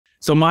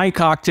So my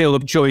cocktail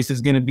of choice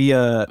is going to be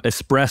a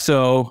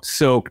espresso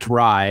soaked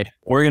rye.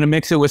 We're going to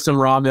mix it with some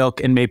raw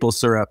milk and maple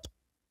syrup.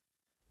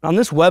 On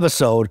this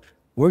webisode,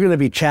 we're going to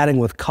be chatting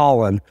with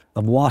Colin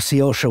of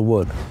Wasioja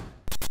Wood.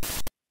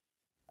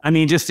 I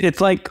mean, it's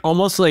like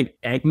almost like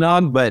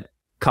eggnog, but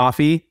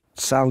coffee.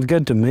 Sounds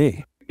good to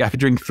me. I could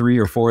drink 3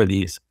 or 4 of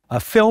these. A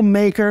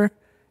filmmaker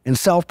and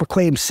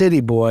self-proclaimed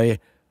city boy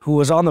who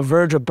was on the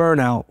verge of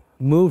burnout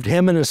moved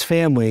him and his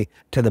family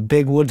to the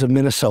big woods of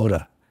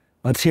Minnesota.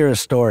 Let's hear his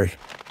story.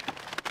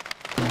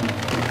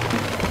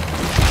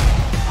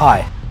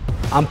 Hi,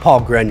 I'm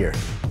Paul Grenier.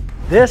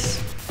 This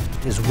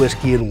is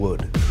Whiskey and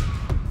Wood,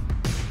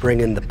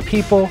 bringing the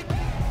people,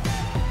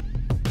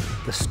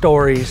 the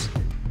stories,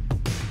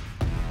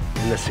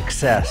 and the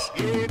success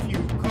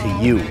to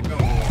you.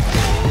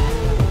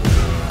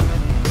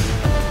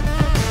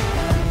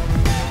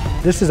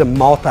 This is a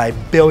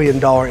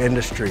multi-billion-dollar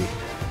industry,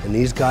 and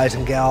these guys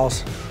and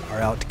gals are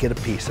out to get a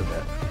piece of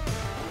it.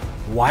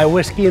 Why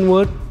Whiskey and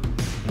Wood?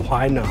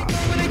 Why not?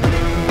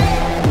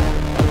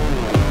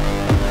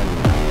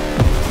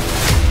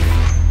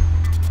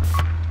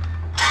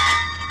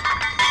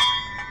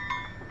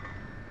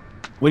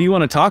 What do you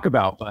want to talk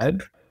about,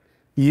 bud?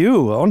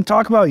 You. I want to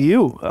talk about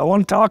you. I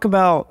want to talk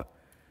about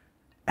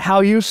how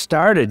you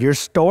started, your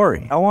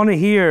story. I want to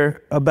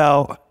hear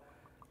about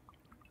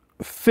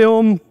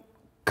film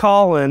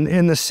Colin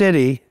in the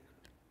city,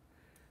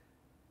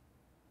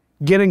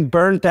 getting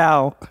burnt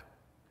out,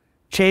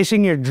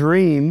 chasing your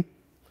dream,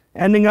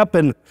 ending up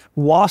in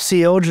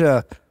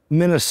Wasioja,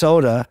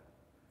 Minnesota.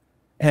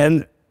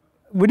 And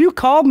when you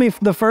called me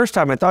the first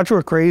time, I thought you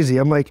were crazy.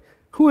 I'm like,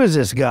 who is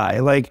this guy?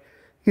 Like,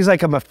 he's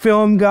like, I'm a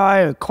film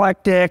guy,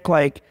 eclectic.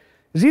 Like,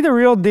 is he the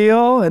real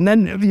deal? And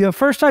then the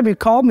first time you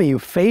called me, you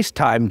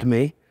FaceTimed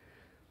me.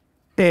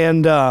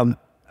 And I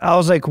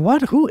was like,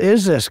 what? Who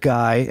is this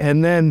guy?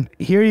 And then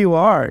here you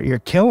are. You're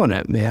killing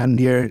it, man.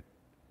 You're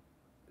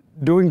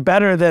doing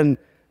better than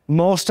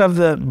most of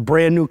the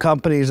brand new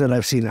companies that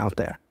I've seen out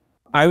there.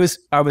 I was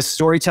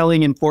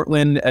storytelling in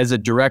Portland as a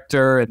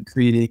director and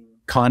creating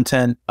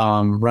content,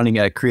 running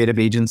a creative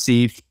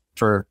agency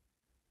for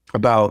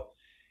about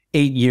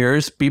 8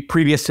 years.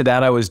 Previous to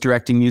that, I was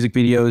directing music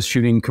videos,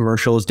 shooting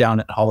commercials down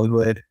at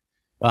Hollywood.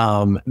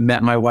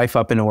 Met my wife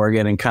up in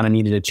Oregon and kind of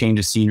needed a change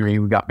of scenery.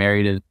 We got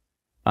married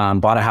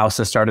and bought a house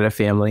and started a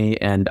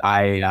family. And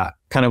I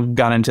kind of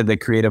got into the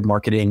creative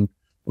marketing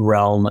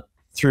realm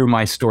through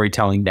my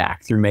storytelling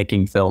knack, through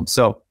making films.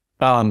 So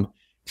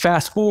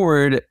fast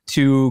forward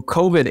to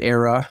COVID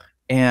era,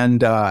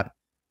 and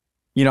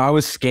you know, I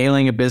was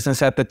scaling a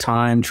business at the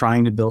time,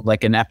 trying to build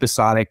like an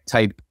episodic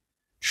type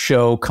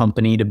show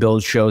company to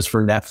build shows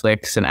for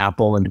Netflix and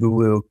Apple and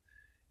Hulu.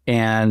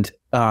 And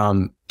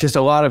just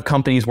a lot of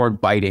companies weren't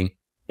biting.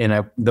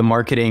 And the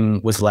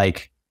marketing was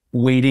like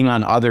waiting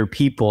on other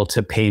people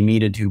to pay me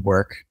to do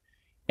work.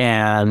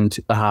 And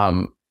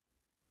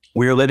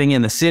we were living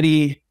in the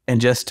city, and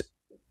just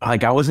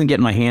like, I wasn't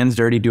getting my hands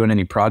dirty doing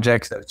any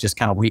projects. I was just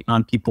kind of waiting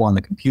on people on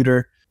the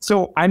computer.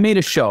 So I made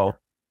a show,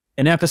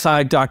 an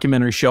episodic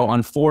documentary show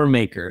on 4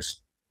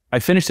 makers. I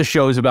finished the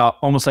show. It was about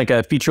almost like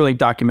a feature-length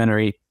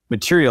documentary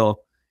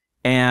material.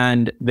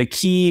 And the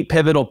key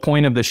pivotal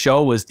point of the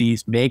show was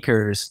these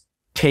makers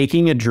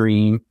taking a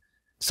dream,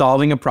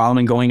 solving a problem,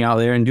 and going out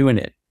there and doing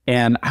it.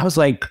 And I was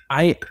like,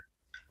 I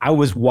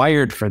was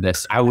wired for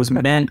this. I was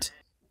meant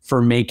for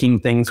making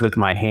things with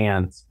my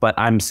hands, but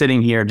I'm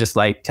sitting here just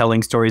like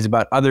telling stories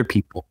about other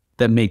people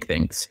that make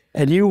things.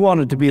 And you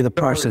wanted to be the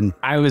person.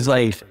 I was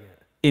like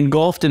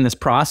engulfed in this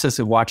process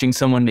of watching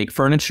someone make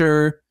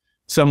furniture,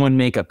 someone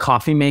make a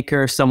coffee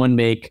maker, someone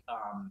make,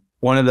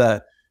 one of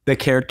the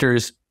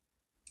characters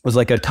was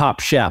like a top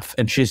chef,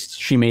 and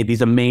she made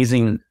these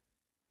amazing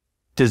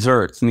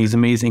desserts and these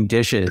amazing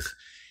dishes.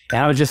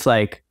 And I was just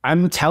like,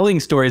 I'm telling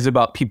stories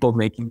about people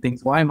making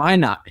things. Why am I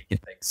not making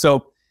things?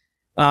 So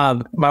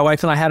my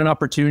wife and I had an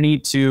opportunity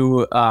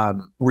to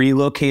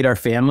relocate our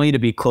family to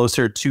be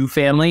closer to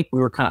family. We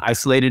were kind of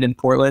isolated in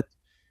Portland.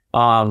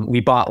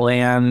 We bought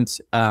land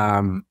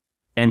and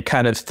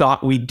kind of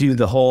thought we'd do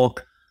the whole,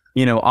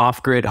 you know,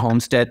 off-grid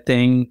homestead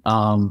thing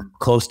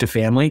close to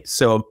family.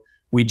 So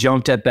we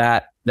jumped at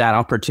that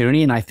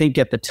opportunity. And I think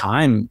at the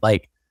time,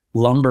 like,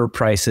 lumber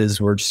prices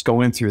were just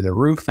going through the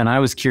roof. And I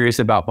was curious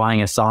about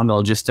buying a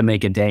sawmill just to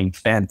make a dang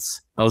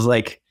fence. I was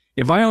like,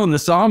 if I own the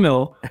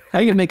sawmill,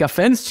 I can make a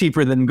fence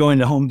cheaper than going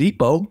to Home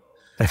Depot.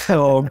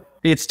 So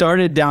it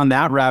started down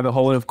that rabbit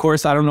hole. And of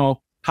course, I don't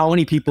know how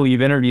many people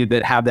you've interviewed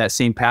that have that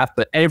same path,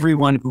 but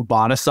everyone who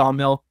bought a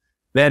sawmill,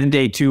 then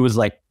day 2 was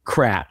like,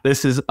 crap,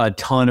 this is a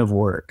ton of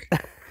work.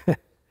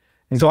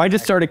 So I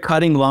just started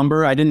cutting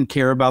lumber. I didn't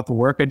care about the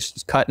work. I just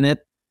was cutting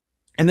it.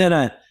 And then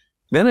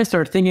I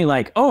started thinking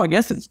like, oh, I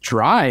guess it's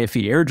dry if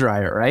you air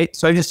dry it, right?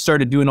 So I just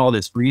started doing all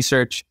this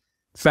research.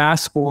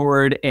 Fast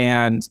forward,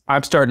 and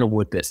I'm starting a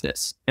wood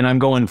business, and I'm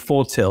going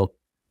full tilt,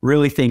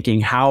 really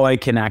thinking how I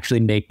can actually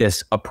make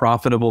this a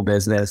profitable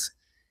business.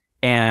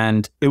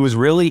 And it was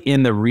really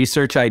in the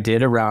research I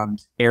did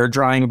around air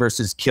drying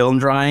versus kiln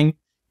drying,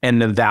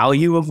 and the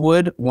value of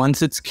wood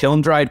once it's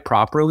kiln dried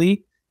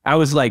properly I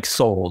was like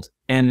sold.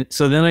 And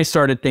so then I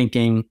started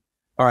thinking,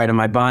 all right, am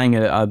I buying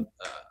a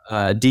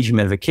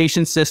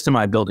dehumidification system?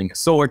 Am I building a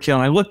solar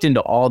kiln? I looked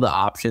into all the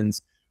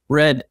options,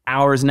 read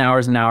hours and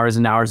hours and hours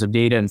and hours of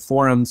data and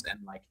forums and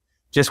like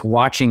just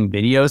watching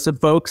videos of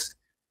folks.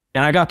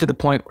 And I got to the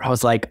point where I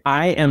was like,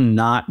 I am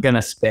not going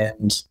to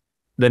spend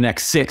the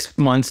next 6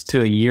 months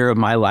to a year of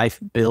my life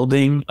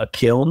building a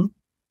kiln,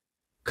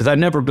 because I've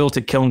never built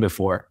a kiln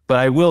before, but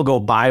I will go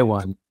buy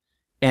one.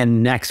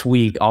 And next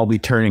week I'll be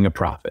turning a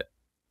profit.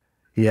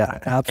 Yeah,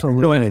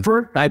 absolutely.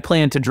 So I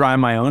plan to dry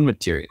my own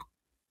material.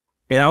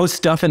 And I was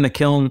stuffing the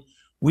kiln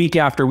week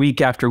after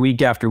week after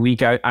week after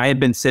week. I had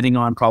been sitting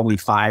on probably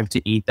 5,000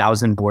 to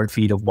 8,000 board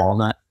feet of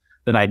walnut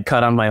that I'd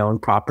cut on my own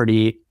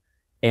property.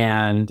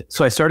 And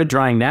so I started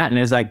drying that. And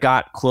as I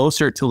got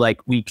closer to like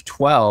week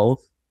 12,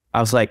 I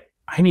was like,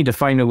 I need to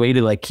find a way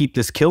to like keep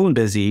this kiln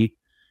busy,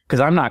 because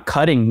I'm not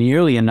cutting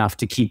nearly enough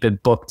to keep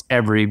it booked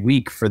every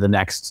week for the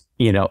next,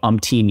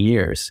 umpteen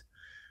years.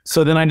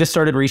 So then I just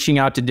started reaching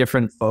out to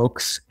different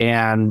folks,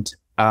 and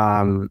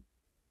I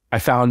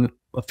found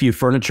a few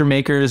furniture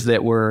makers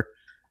that were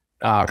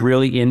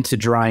really into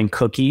drying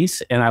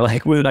cookies. And I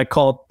like what I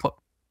call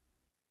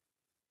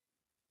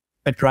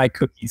dry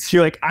cookies.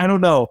 You're like, I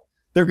don't know.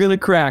 They're going to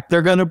crack.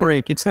 They're going to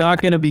break. It's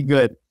not going to be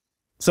good.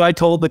 So I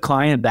told the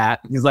client that.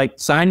 He's like,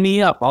 sign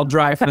me up. I'll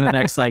dry for the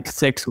next like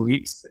 6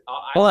 weeks.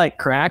 I like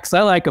cracks.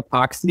 I like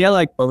epoxy. I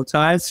like bow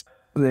ties.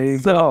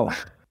 So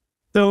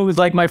it was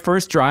like my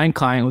first drying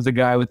client was a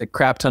guy with a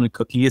crap ton of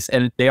cookies,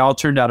 and they all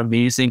turned out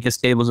amazing. His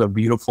tables are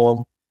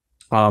beautiful.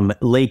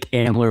 Lake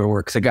Antler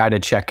Works, a guy to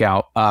check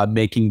out,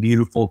 making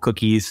beautiful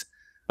cookies,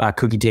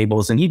 cookie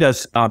tables. And he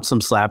does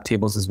some slab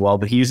tables as well,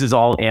 but he uses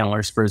all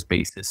antlers for his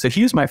bases. So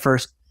he was my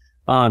first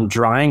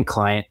drying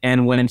client.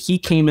 And when he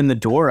came in the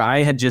door,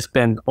 I had just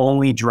been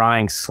only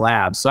drying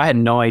slabs. So I had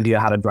no idea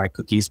how to dry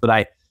cookies, but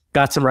I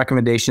got some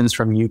recommendations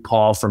from you,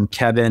 Paul, from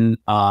Kevin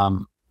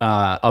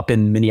up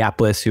in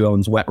Minneapolis, who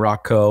owns Wet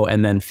Rock Co.,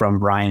 and then from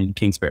Brian in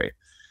Kingsbury.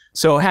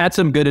 So I had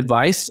some good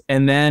advice.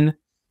 And then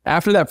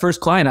after that first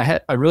client,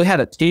 I really had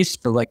a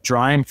taste for like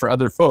drying for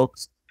other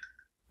folks.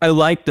 I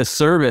liked the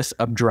service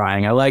of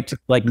drying. I liked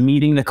like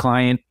meeting the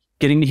client,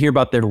 getting to hear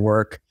about their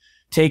work,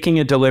 taking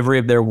a delivery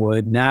of their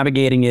wood,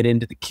 navigating it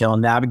into the kiln,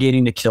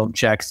 navigating the kiln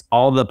checks,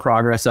 all the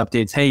progress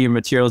updates. Hey, your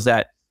material's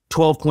at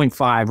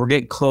 12.5. We're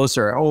getting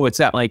closer. Oh, it's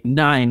at like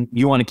 9.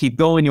 You want to keep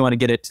going. You want to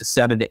get it to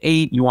 7 to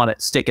 8. You want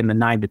to stick in the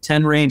 9 to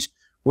 10 range.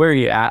 Where are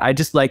you at? I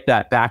just like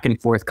that back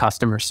and forth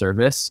customer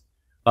service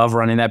of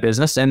running that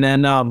business. And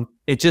then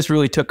it just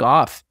really took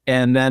off.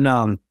 And then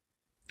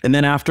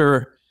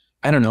after,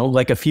 I don't know,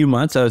 like a few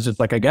months, I was just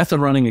like, I guess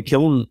I'm running a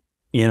kiln,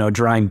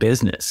 drying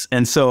business.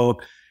 And so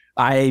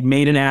I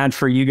made an ad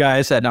for you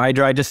guys at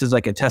iDRY just as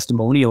like a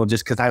testimonial,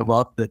 just because I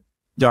love the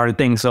darn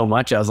thing so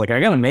much. I was like, I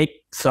got to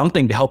make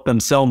something to help them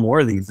sell more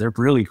of these. They're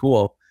really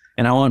cool.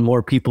 And I want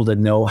more people to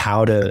know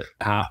how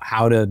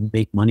to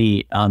make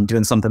money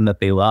doing something that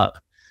they love.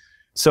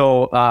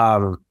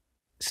 So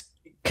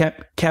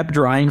kept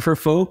drying for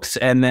folks,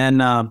 and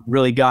then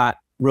really got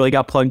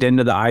plugged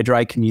into the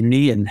iDRY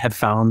community, and have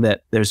found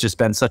that there's just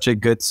been such a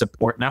good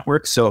support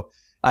network. So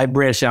I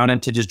branched out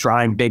into just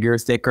drying bigger,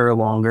 thicker,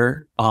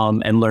 longer,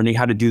 and learning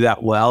how to do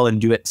that well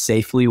and do it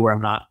safely, where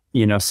I'm not,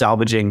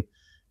 salvaging,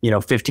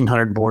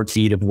 1,500 board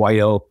feet of white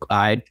oak.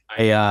 I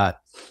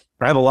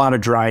have a lot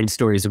of drying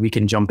stories that we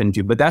can jump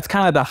into, but that's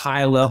kind of the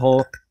high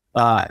level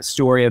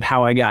story of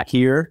how I got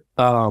here.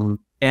 And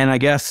I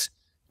guess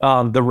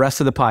the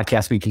rest of the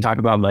podcast, we can talk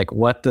about like,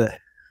 what the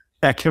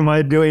heck am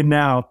I doing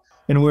now?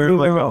 And where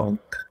do I go?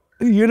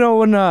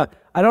 When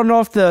I don't know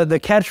if the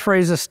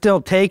catchphrase is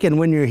still taken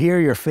when you hear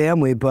your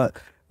family, but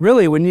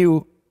really when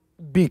you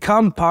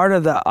become part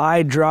of the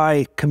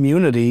iDRY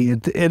community,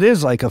 it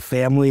is like a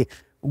family.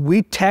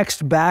 We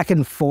text back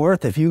and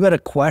forth. If you got a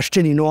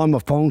question, I'm a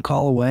phone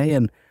call away,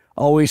 and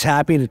always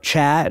happy to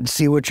chat and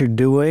see what you're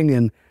doing.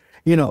 And,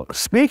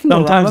 speaking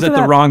sometimes at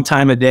the wrong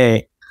time of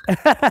day.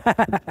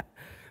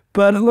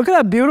 But look at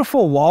that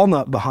beautiful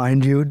walnut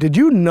behind you. Did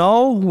you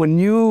know when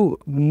you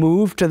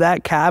moved to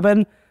that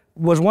cabin,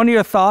 was one of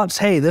your thoughts,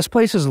 hey, this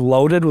place is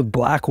loaded with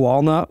black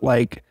walnut,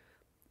 like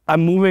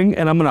I'm moving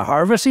and I'm going to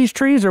harvest these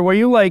trees? Or were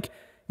you like,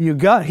 you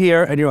got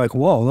here and you're like,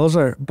 whoa, those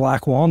are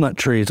black walnut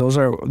trees. Those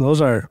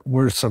are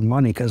worth some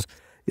money? Because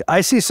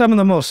I see some of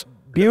the most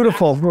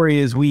beautiful. The story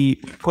is we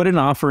put an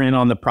offer in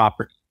on the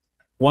property.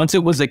 Once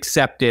it was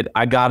accepted,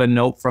 I got a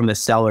note from the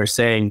seller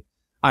saying,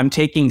 I'm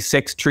taking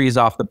 6 trees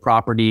off the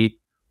property.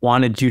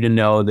 Wanted you to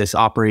know this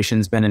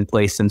operation's been in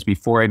place since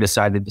before I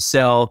decided to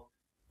sell.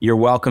 You're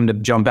welcome to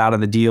jump out of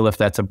the deal if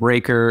that's a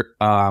breaker,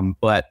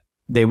 but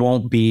they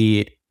won't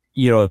be,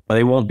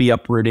 they won't be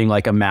uprooting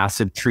like a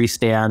massive tree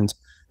stand.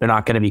 They're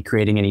not going to be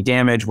creating any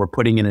damage. We're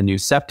putting in a new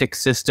septic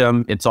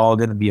system. It's all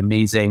going to be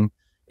amazing.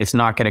 It's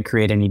not going to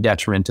create any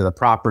detriment to the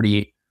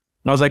property.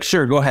 And I was like,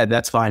 sure, go ahead.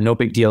 That's fine. No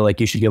big deal.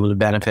 Like, you should be able to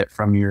benefit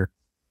from your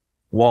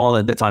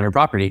wallet that's on your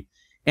property.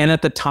 And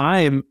at the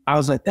time, I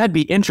was like, that'd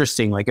be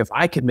interesting. Like, if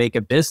I could make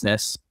a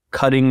business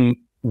cutting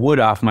wood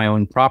off my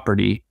own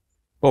property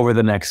over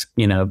the next,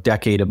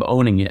 decade of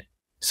owning it.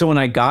 So when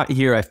I got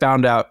here, I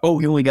found out, oh,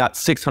 we only got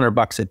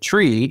 $600 a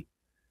tree.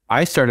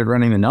 I started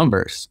running the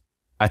numbers.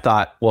 I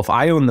thought, well, if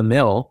I own the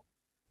mill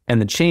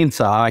and the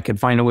chainsaw, I could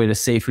find a way to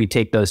safely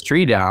take those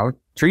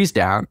trees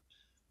down.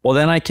 Well,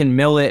 then I can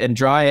mill it and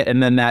dry it.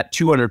 And then that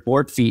 200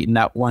 board feet in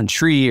that one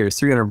tree or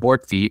 300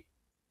 board feet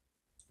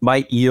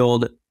might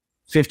yield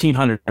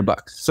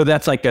 $1,500. So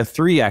that's like a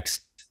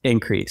 3x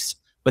increase.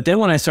 But then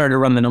when I started to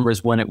run the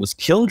numbers when it was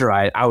kiln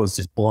dried, I was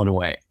just blown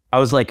away. I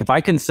was like, if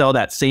I can sell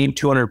that same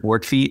 200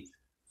 board feet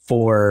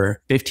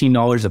for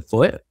 $15 a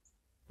foot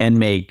and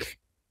make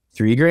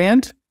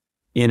 $3,000,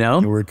 you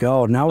know? Here we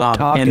go. Now we're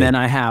talking. And then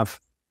I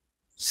have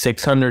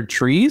 600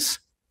 trees.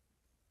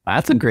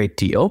 That's a great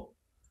deal.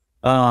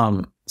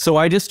 So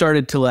I just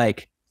started to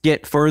like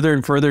get further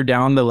and further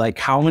down the like,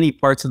 how many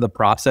parts of the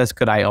process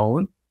could I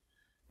own?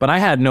 But I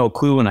had no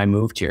clue when I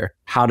moved here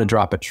how to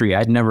drop a tree.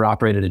 I'd never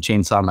operated a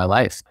chainsaw in my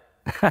life.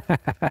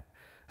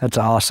 That's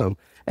awesome.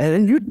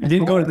 And you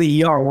didn't go to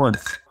the ER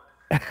once.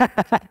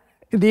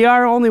 The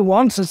ER only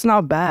once? It's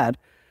not bad.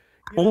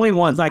 Only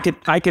once. I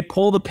could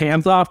pull the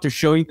pans off to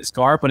show you the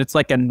scar, but it's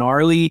like a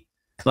gnarly,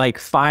 like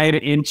 5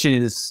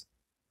 inches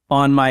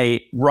on my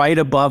right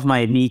above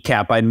my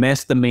kneecap. I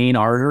missed the main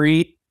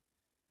artery,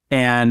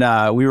 and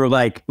we were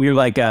like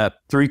a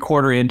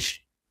 3/4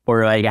 inch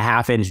or like a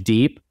 1/2 inch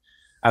deep.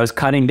 I was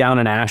cutting down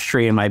an ash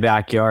tree in my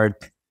backyard,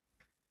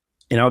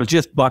 and I was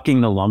just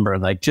bucking the lumber,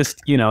 like just,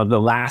 you know, the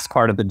last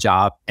part of the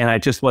job. And I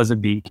just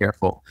wasn't being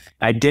careful.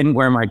 I didn't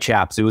wear my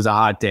chaps. It was a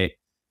hot day.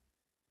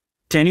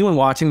 To anyone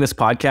watching this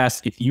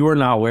podcast, if you are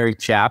not wearing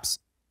chaps,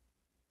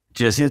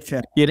 just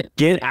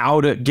get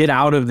out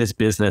of this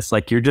business.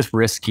 Like, you're just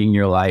risking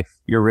your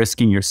life. You're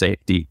risking your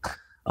safety.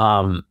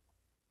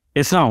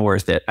 It's not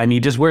worth it. I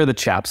mean, just wear the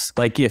chaps.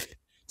 Like,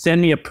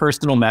 send me a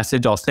personal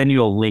message. I'll send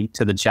you a link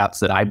to the chaps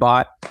that I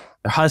bought.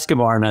 They're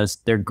Husqvarna's.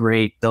 They're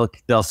great.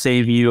 They'll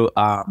save you.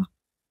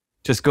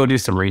 Just go do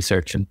some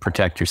research and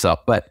protect yourself.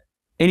 But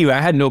anyway,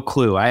 I had no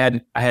clue.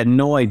 I had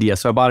no idea.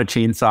 So I bought a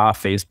chainsaw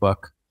off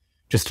Facebook,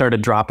 just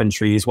started dropping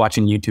trees,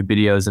 watching YouTube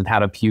videos, and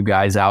had a few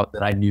guys out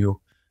that I knew,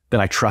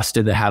 that I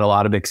trusted, that had a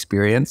lot of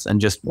experience,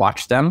 and just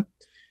watched them.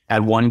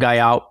 Had one guy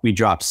out. We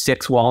dropped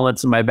 6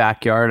 walnuts in my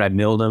backyard. I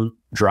milled them,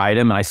 dried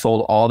them, and I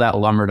sold all that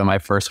lumber to my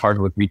first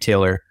hardwood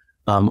retailer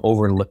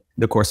over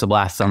the course of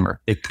last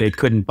summer. They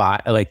couldn't buy,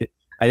 like,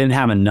 I didn't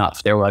have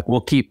enough. They were like, we'll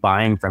keep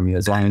buying from you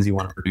as long as you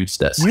want to produce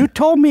this. You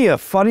told me a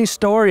funny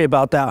story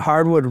about that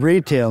hardwood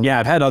retail. Yeah,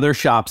 I've had other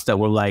shops that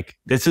were like,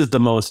 this is the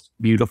most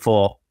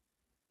beautiful,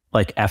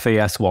 like,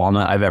 FAS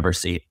walnut I've ever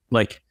seen.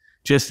 Like,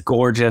 just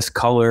gorgeous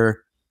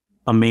color,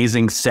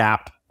 amazing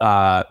sap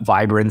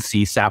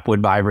vibrancy,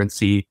 sapwood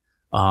vibrancy,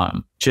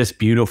 just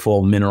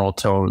beautiful mineral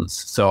tones.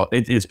 So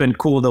it's been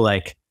cool to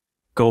like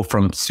go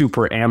from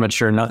super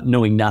amateur, not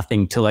knowing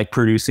nothing, to like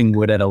producing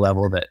wood at a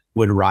level that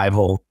would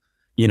rival,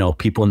 you know,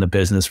 people in the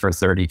business for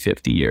 30,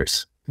 50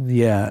 years.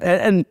 Yeah.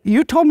 And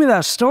you told me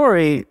that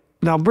story.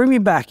 Now bring me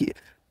back.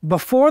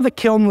 Before the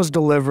kiln was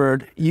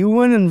delivered, you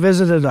went and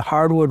visited a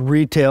hardwood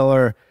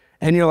retailer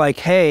and you're like,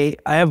 hey,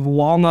 I have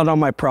walnut on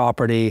my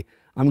property.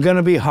 I'm going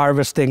to be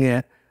harvesting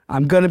it.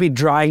 I'm going to be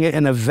drying it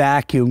in a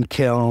vacuum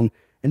kiln.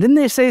 And didn't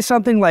they say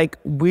something like,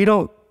 we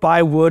don't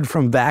buy wood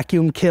from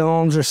vacuum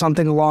kilns or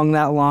something along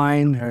that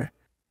line? Or...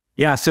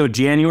 Yeah. So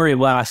January of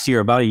last year,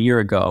 about a year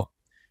ago,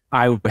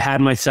 I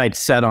had my sights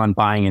set on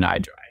buying an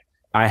iDRY.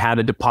 I had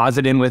a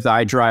deposit in with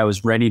iDRY. I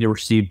was ready to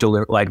receive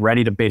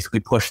ready to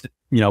basically push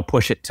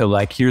it to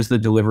like, here's the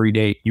delivery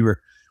date. You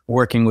were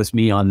working with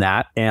me on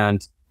that.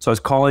 And so I was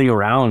calling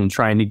around and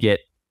trying to get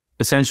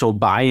essential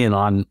buy-in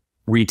on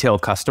retail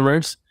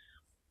customers.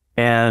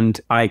 And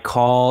I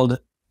called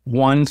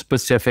one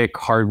specific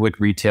hardwood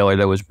retailer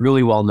that was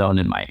really well known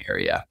in my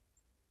area.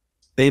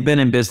 They've been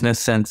in business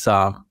since,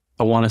 I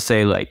want to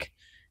say like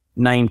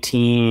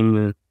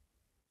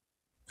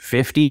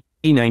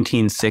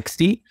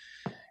 1960,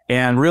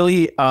 and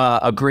really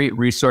a great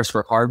resource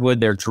for hardwood.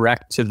 They're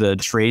direct to the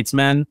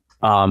tradesmen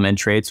and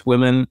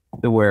tradeswomen,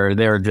 where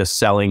they're just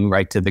selling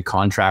right to the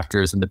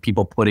contractors and the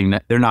people putting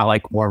that. They're not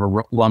like more of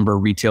a lumber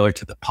retailer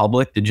to the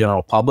public, the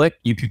general public.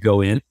 You could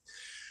go in,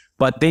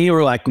 but they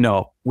were like,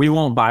 no, we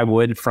won't buy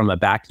wood from a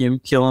vacuum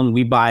kiln.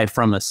 We buy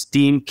from a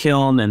steam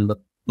kiln, and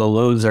the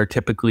loads are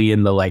typically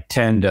in the like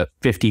 10 to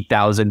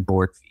 50,000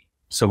 board feet.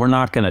 So we're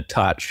not going to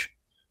touch,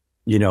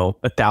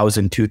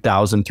 1,000,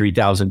 2,000,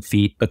 3,000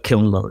 feet, a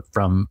kiln load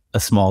from a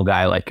small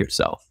guy like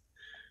yourself.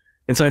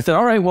 And so I said,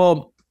 all right,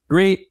 well,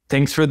 great.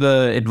 Thanks for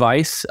the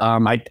advice.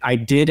 I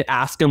did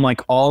ask him like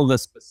all the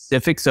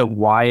specifics of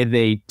why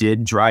they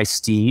did dry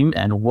steam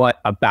and what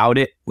about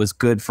it was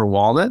good for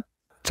walnut.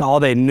 It's all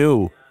they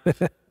knew.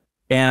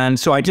 And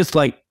so I just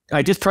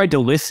tried to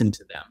listen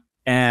to them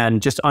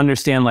and just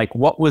understand like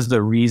what was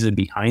the reason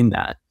behind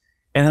that.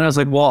 And then I was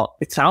like, well,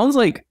 it sounds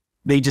like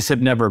they just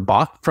have never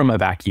bought from a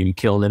vacuum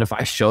kiln. And if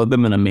I showed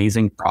them an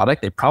amazing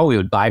product, they probably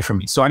would buy from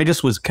me. So I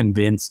just was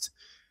convinced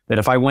that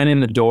if I went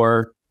in the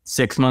door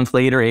 6 months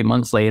later, 8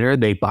 months later,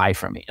 they buy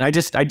from me. And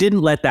I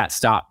didn't let that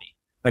stop me.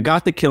 I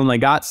got the kiln, I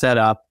got set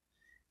up,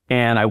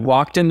 and I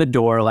walked in the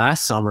door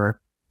last summer,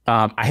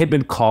 I had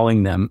been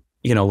calling them,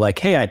 you know, like,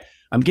 hey,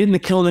 I'm getting the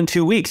kiln in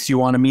 2 weeks. You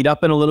want to meet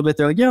up in a little bit?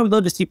 They're like, yeah, we'd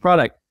love to see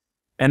product.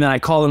 And then I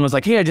called and was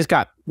like, hey, I just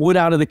got wood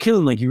out of the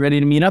kiln. Like, you ready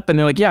to meet up? And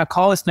they're like, yeah,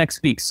 call us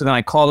next week. So then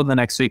I called them the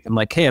next week. I'm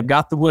like, hey, I've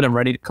got the wood. I'm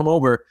ready to come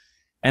over.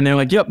 And they're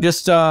like, yep,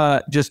 just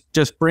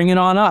bring it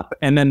on up.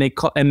 And then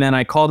then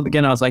I called them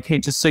again. I was like, hey,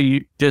 just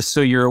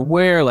so you're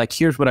aware, like,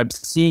 here's what I'm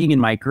seeing in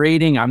my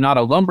grading. I'm not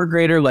a lumber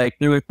grader. Like,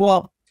 they're like,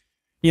 well,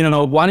 you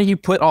know, why don't you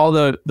put all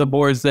the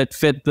boards that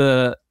fit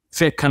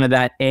kind of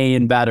that A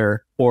and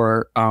better,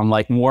 or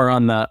like more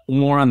on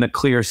the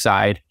clear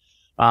side,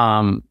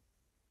 like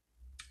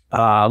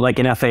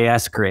an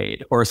FAS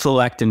grade or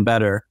select and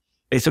better.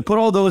 They said, put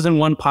all those in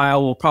one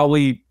pile. We'll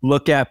probably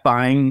look at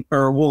buying,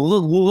 or we'll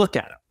look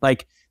at them.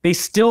 Like, they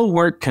still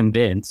weren't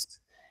convinced.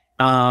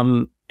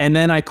 And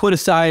then I put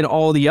aside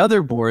all the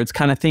other boards,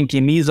 kind of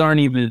thinking these aren't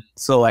even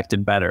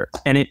selected better.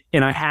 And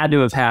I had to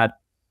have had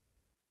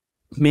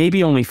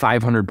maybe only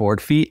 500 board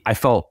feet. I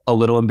felt a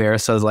little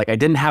embarrassed. I was like, I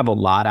didn't have a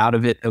lot out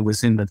of it. It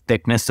was in the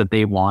thickness that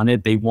they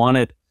wanted. They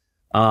wanted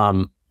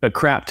a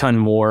crap ton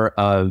more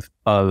of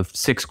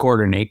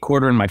 6/4 and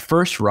 8/4. In my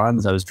first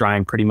runs, I was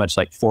drying pretty much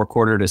like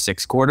 4/4 to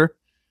 6/4.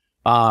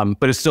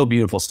 But it's still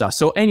beautiful stuff.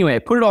 So anyway, I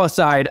put it all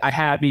aside. I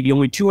had maybe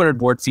only 200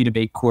 board feet of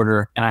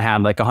 8/4, and I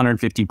had like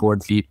 150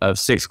 board feet of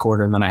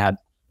 6/4, and then I had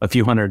a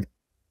few hundred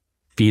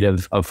feet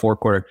of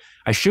 4/4.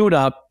 I showed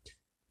up,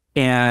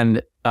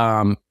 and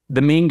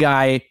the main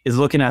guy is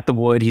looking at the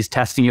wood. He's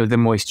testing it with a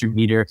moisture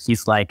meter.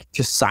 He's like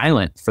just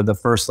silent for the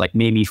first like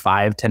maybe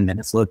 5-10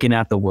 minutes looking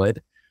at the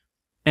wood.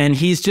 And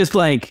he's just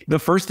like, the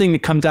first thing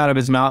that comes out of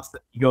his mouth,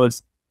 he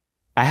goes,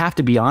 I have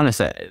to be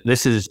honest,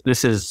 this is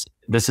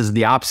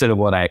the opposite of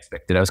what I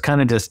expected. I was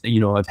kind of just,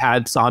 you know, I've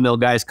had sawmill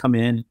guys come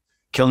in,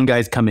 kiln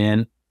guys come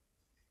in,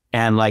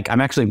 and like,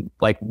 I'm actually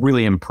like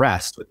really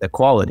impressed with the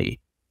quality.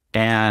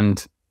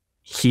 And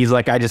he's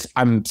like,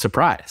 I'm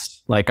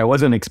surprised. Like, I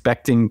wasn't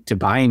expecting to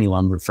buy any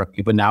lumber from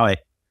you, but now I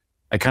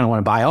kind of want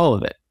to buy all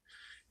of it.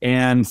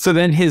 And so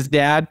then his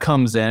dad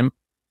comes in,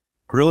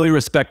 really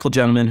respectful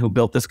gentleman who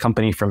built this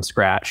company from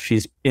scratch.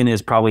 He's in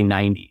his probably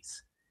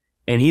 90s.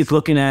 And he's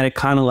looking at it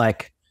kind of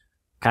like,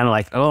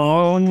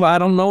 oh, I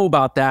don't know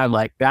about that.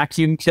 Like,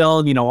 vacuum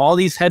kiln, you know, all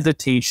these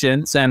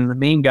hesitations. And the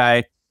main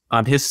guy,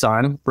 his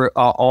son,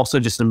 also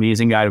just an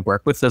amazing guy to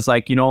work with, is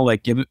like, you know,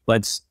 like,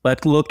 let's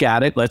look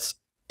at it. Let's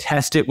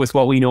test it with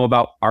what we know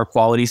about our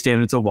quality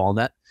standards of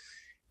walnut.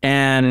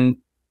 And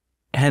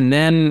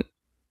then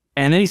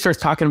he starts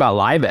talking about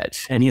live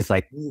edge. And he's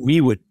like,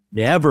 we would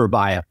never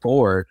buy a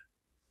board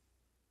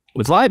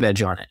with live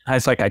edge on it. I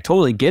was like, I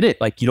totally get it.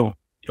 Like, you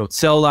don't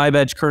sell live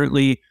edge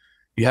currently.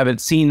 You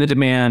haven't seen the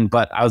demand,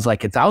 but I was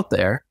like, it's out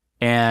there,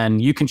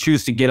 and you can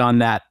choose to get on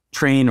that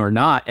train or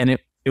not. And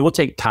it will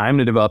take time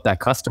to develop that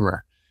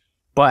customer.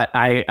 But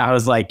I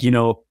was like, you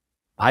know,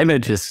 live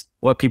edge is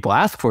what people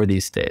ask for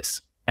these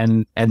days.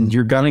 And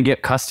you're going to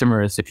get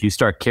customers if you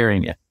start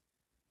carrying it.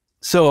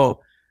 So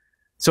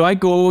I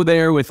go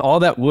there with all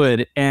that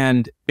wood,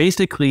 and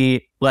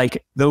basically,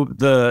 like,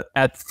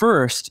 at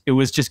first it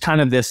was just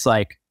kind of this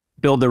like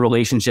build the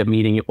relationship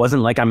meeting. It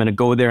wasn't like I'm going to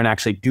go there and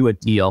actually do a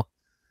deal.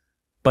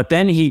 But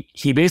then he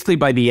basically,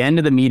 by the end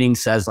of the meeting,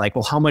 says like,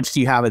 well, how much do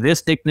you have of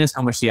this thickness?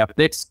 How much do you have of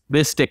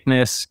this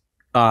thickness?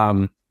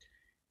 So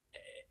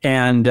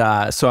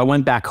I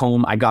went back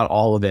home. I got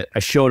all of it. I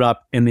showed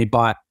up, and they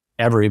bought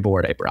every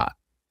board I brought.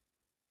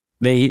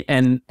 They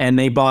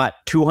bought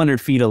 200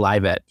 feet of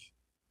live edge.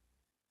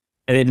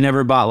 And they'd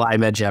never bought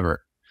live edge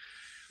ever.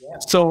 Yeah.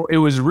 So it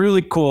was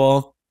really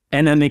cool.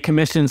 And then they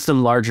commissioned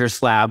some larger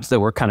slabs that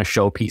were kind of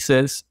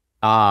showpieces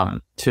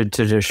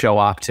to show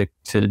off to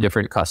the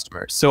different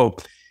customers. So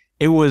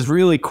it was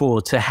really cool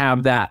to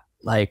have that,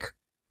 like,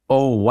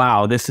 oh,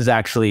 wow, this is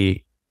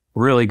actually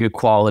really good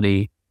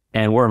quality.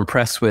 And we're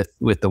impressed with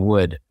the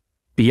wood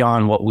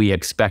beyond what we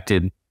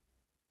expected,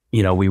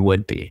 you know, we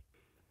would be.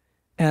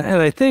 And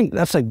I think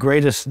that's an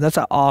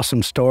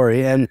awesome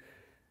story. And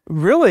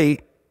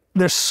really,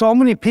 there's so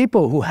many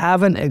people who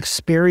haven't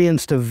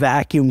experienced a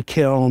vacuum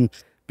kiln,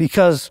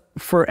 because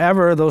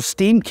forever those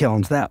steam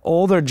kilns, that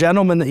older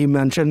gentleman that you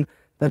mentioned,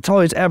 that's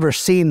always ever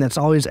seen, that's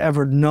always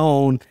ever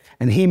known,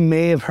 and he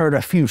may have heard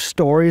a few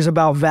stories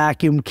about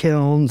vacuum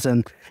kilns,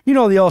 and you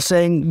know the old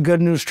saying, good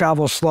news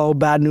travels slow,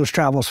 bad news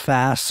travels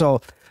fast.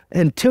 So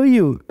until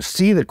you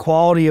see the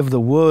quality of the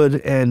wood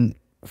and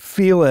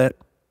feel it,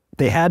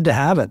 they had to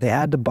have it. They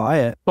had to buy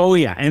it. Oh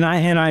yeah, and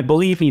I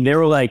believe me, they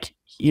were like,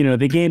 you know,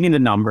 they gave me the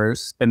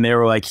numbers, and they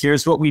were like,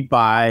 here's what we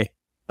buy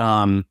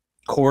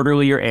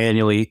quarterly or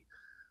annually.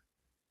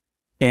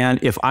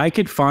 And if I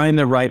could find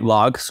the right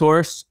log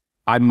source,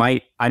 I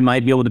might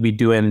be able to be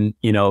doing,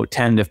 you know,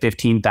 10 to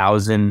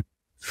 15,000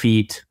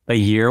 feet a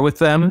year with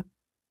them.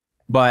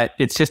 But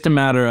it's just a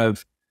matter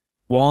of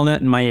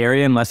walnut in my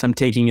area. Unless I'm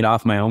taking it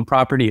off my own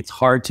property, it's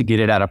hard to get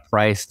it at a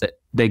price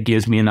that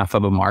gives me enough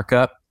of a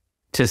markup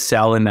to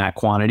sell in that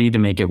quantity to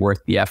make it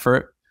worth the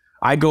effort.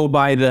 I go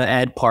by the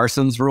Ed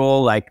Parsons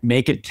rule, like,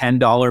 make it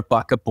 $10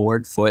 buck a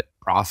board foot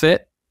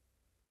profit.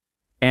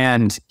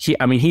 And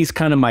he's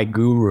kind of my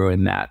guru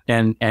in that,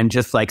 and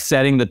just like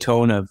setting the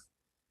tone of,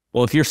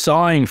 Well, if you're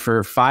sawing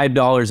for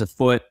 $5 a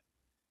foot,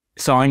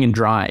 sawing and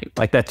drying,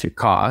 like that's your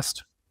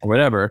cost or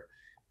whatever,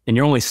 and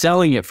you're only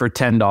selling it for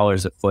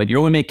 $10 a foot, you're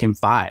only making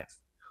 $5.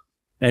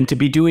 And to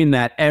be doing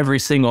that every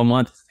single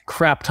month,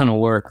 crap ton of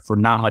work for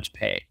not much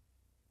pay.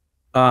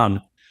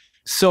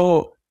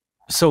 So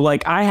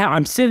like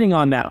I'm sitting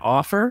on that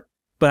offer,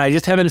 but I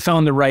just haven't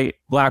found the right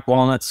black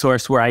walnut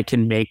source where I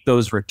can make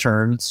those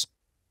returns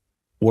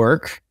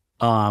work.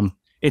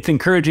 It's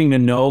encouraging to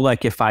know,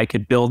 like, if I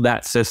could build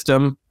that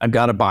system, I've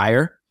got a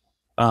buyer.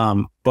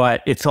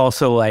 But it's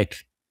also like,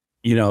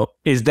 you know,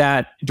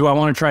 do I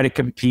want to try to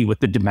compete with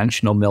the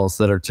dimensional mills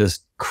that are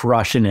just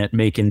crushing it,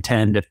 making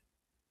 10 to,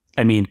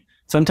 I mean,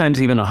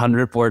 sometimes even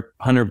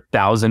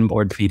 100,000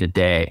 board feet a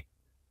day.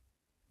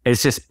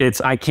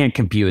 I can't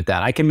compete with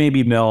that. I can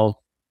maybe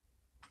mill,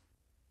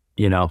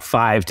 you know,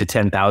 5 to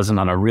 10,000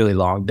 on a really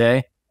long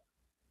day.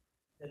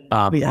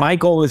 My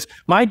goal is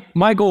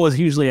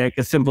usually like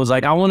as simple as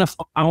like, I want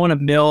to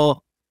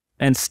mill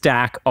and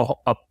stack a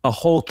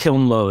whole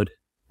kiln load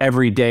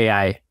every day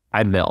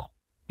I mill,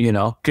 you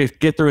know,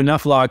 get through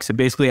enough logs to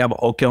basically have a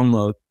whole kiln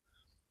load,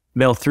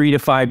 mill 3 to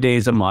 5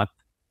 days a month,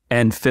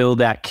 and fill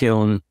that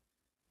kiln,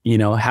 you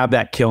know, have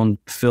that kiln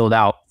filled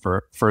out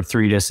for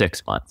 3 to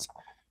 6 months.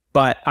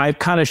 But I've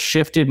kind of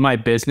shifted my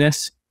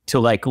business to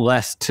like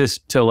less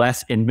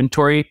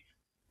inventory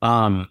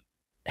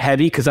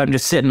heavy, because I'm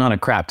just sitting on a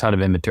crap ton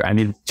of inventory. I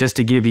mean, just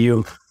to give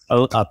you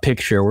a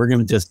picture, we're going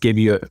to just give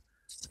you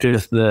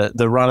just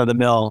the run of the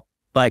mill.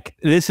 Like,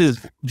 this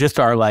is just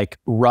our like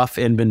rough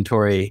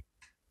inventory,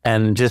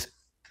 and just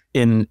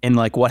in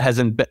like what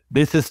hasn't been,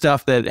 this is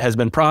stuff that has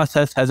been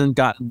processed, hasn't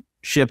gotten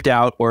shipped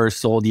out or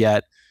sold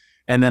yet.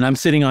 And then I'm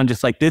sitting on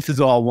just like, this is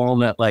all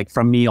walnut, like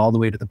from me all the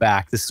way to the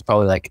back. This is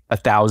probably like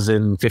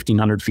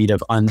 1,500 feet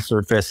of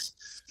unsurfaced,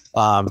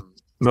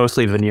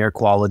 mostly veneer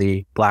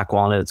quality black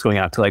walnut. It's going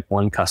out to like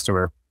one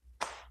customer.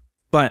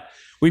 But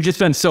we've just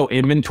been so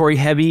inventory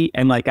heavy,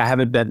 and like I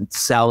haven't been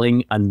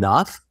selling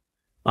enough.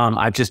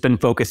 I've just been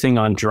focusing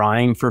on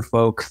drying for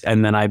folks,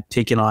 and then I've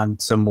taken on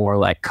some more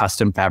like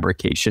custom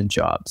fabrication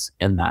jobs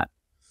in that.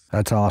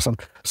 That's awesome.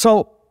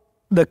 So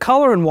the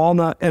color in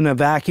walnut in a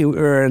vacuum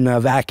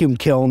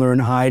kiln or an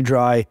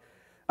iDRY,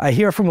 I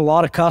hear from a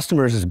lot of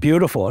customers, is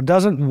beautiful. It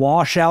doesn't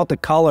wash out the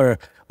color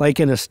like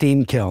in a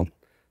steam kiln.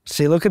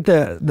 See, look at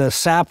the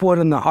sapwood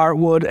and the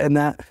heartwood,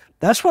 and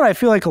that's what I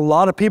feel like a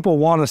lot of people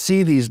want to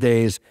see these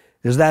days,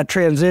 is that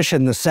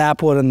transition, the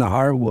sapwood and the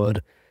heartwood.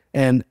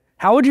 And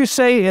how would you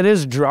say it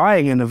is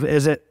drying? And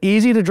is it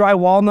easy to dry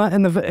walnut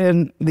in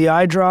the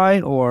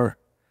iDRY, or?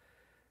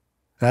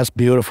 That's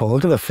beautiful.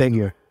 Look at the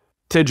figure.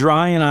 To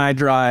dry an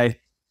iDRY,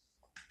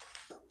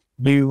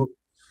 you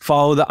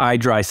follow the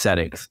iDRY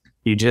settings.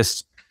 You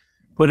just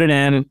put it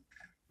in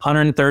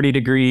 130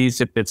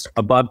 degrees. If it's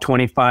above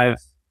 25%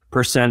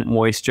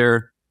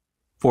 moisture,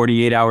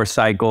 48-hour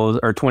cycles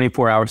or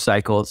 24-hour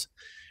cycles.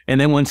 And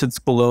then once it's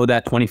below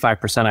that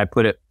 25%, I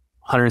put it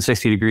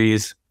 160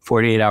 degrees,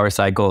 48-hour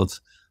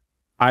cycles.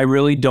 I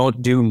really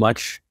don't do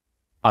much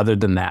other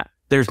than that.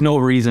 There's no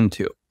reason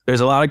to.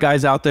 There's a lot of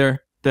guys out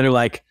there that are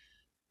like,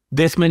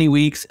 this many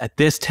weeks at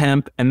this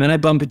temp, and then I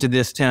bump it to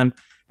this temp,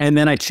 and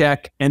then I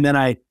check, and then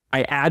I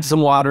add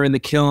some water in the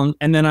kiln,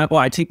 and then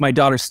I take my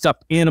daughter's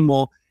stuffed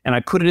animal and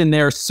I put it in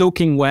there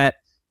soaking wet,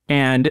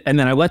 and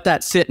then I let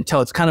that sit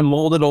until it's kind of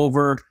molded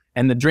over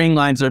and the drain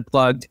lines are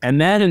plugged,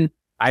 and then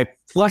I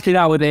flush it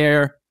out with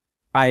air.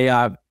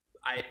 I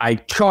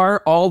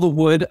char all the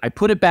wood, I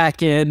put it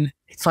back in.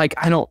 It's like,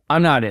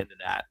 I'm not into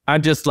that.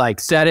 I'm just like,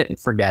 set it and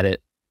forget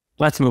it.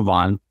 Let's move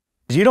on.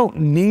 You don't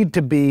need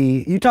to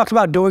be, you talked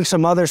about doing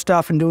some other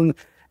stuff and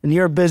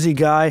you're a busy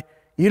guy.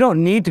 You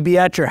don't need to be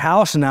at your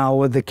house now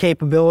with the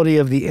capability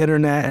of the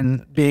internet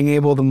and being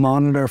able to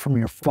monitor from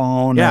your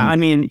phone. Yeah, I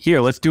mean,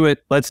 here, let's do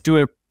it.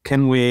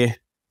 Can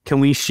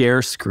we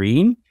share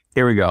screen?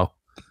 Here we go.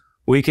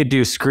 We could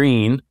do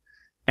screen,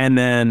 and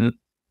then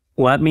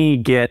let me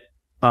get,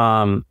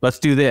 let's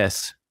do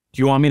this.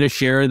 Do you want me to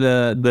share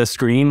the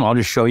screen? I'll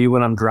just show you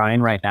what I'm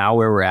drying right now,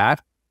 where we're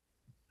at.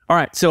 All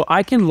right, so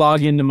I can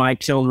log into my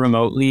kiln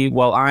remotely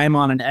while I'm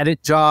on an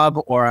edit job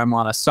or I'm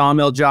on a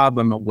sawmill job.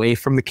 I'm away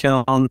from the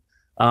kiln,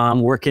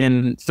 working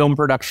in film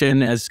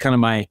production as kind of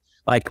my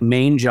like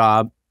main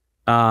job.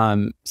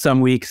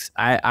 Some weeks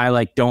I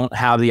like don't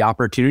have the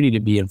opportunity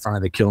to be in front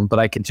of the kiln, but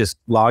I can just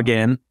log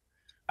in.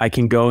 I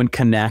can go and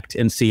connect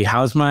and see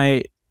how's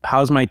my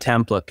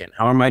temp looking?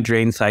 How are my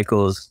drain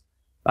cycles?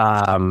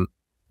 Do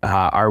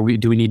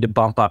we need to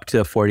bump up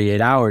to 48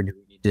 hour? Do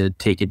we need to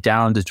take it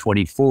down to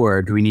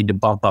 24? Do we need to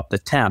bump up the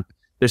temp?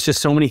 There's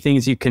just so many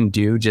things you can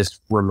do just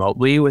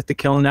remotely with the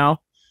kiln now.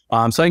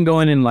 So I can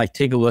go in and like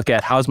take a look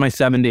at how's my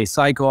 7-day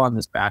cycle on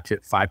this batch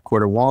at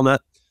 5-quarter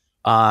walnut.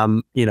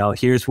 You know,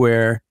 here's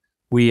where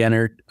we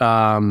entered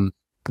the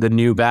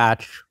new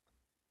batch.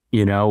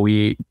 You know,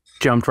 we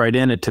jumped right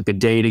in. It took a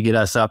day to get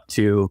us up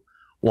to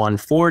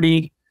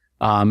 140.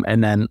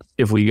 And then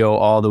if we go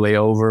all the way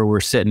over, we're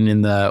sitting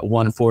in the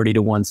 140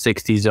 to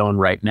 160 zone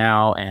right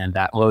now. And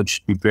that load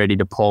should be ready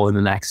to pull in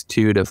the next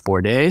 2 to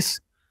 4 days.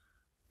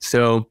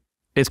 So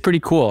it's pretty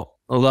cool.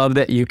 I love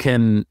that you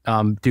can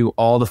do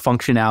all the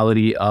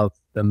functionality of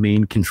the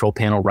main control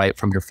panel right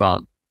from your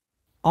phone.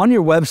 On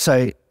your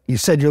website, you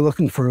said you're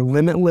looking for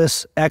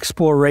limitless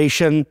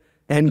exploration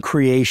and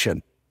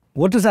creation.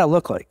 What does that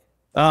look like?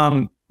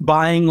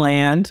 Buying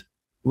land,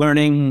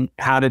 learning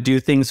how to do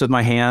things with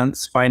my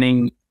hands,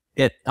 finding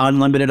an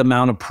unlimited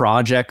amount of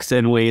projects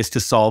and ways to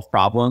solve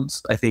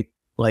problems. I think,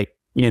 like,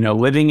 you know,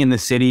 living in the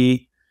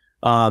city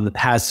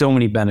has so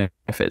many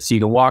benefits. You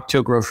can walk to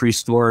a grocery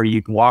store,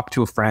 you can walk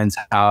to a friend's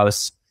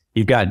house,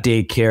 you've got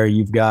daycare,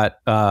 you've got,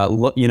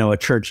 you know, a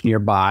church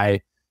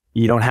nearby.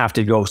 You don't have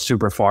to go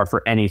super far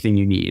for anything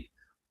you need.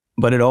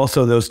 But it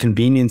also, those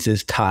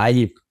conveniences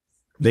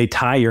they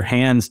tie your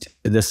hands to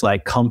this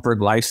like comfort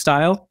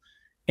lifestyle,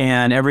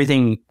 and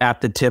everything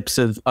at the tips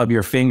of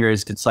your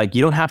fingers. It's like,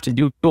 you don't have to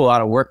do a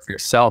lot of work for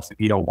yourself if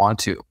you don't want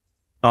to.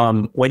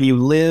 When you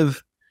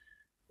live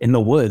in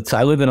the woods,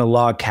 I live in a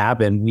log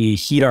cabin. We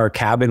heat our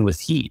cabin with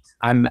heat.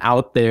 I'm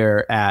out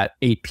there at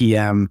 8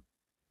 p.m.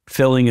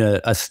 filling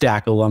a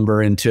stack of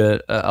lumber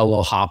into a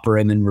little hopper,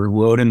 and then we're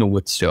loading the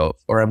wood stove.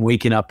 Or I'm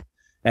waking up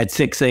at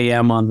 6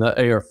 a.m.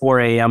 or 4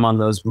 a.m. on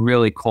those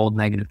really cold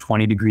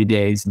 -20-degree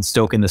days and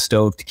stoking the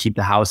stove to keep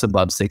the house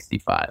above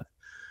 65.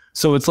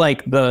 So it's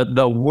like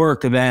the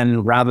work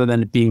then, rather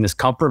than it being this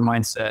comfort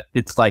mindset,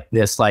 it's like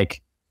this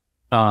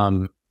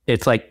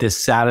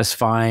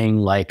satisfying,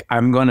 like,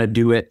 I'm going to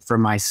do it for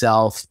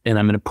myself and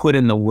I'm going to put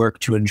in the work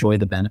to enjoy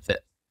the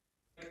benefit.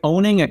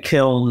 Owning a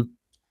kiln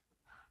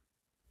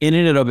in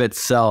and of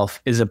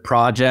itself is a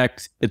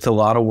project. It's a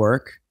lot of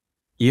work.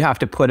 You have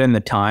to put in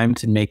the time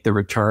to make the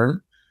return.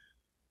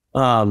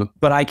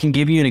 But I can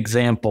give you an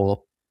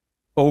example.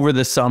 Over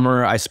the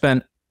summer, I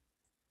spent,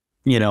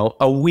 you know,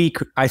 a week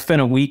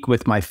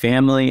with my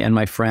family and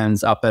my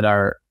friends up at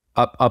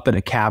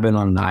a cabin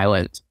on an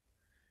island.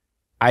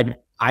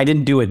 I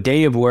didn't do a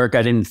day of work.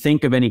 I didn't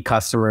think of any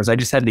customers. I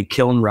just had the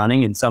kiln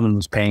running and someone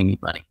was paying me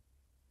money.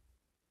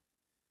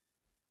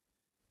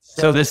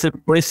 So the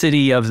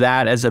simplicity of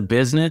that as a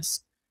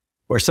business,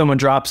 where someone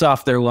drops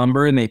off their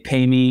lumber and they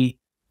pay me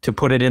to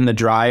put it in the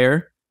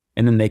dryer,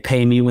 and then they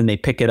pay me when they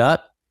pick it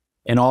up.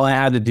 And all I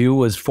had to do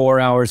was 4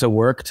 hours of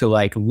work to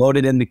like load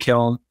it in the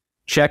kiln,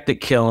 check the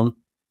kiln,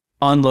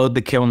 unload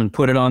the kiln, and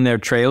put it on their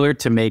trailer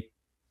to make,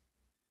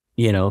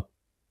 you know,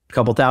 a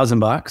couple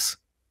 $1,000.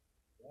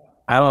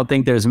 I don't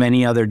think there's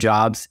many other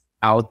jobs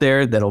out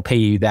there that'll pay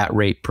you that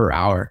rate per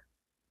hour.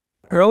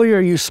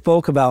 Earlier, you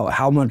spoke about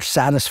how much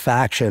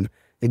satisfaction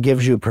it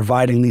gives you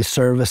providing these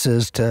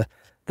services to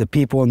the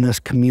people in this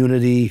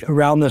community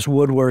around this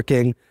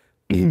woodworking.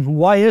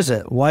 Why is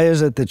it? Why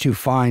is it that you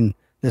find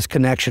this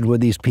connection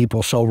with these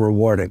people so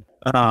rewarding?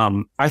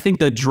 I think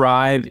the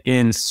drive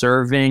in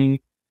serving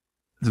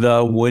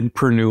the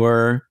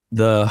woodpreneur,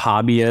 the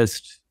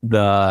hobbyist,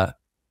 the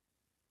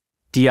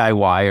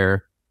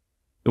DIYer,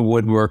 the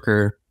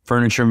woodworker,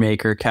 furniture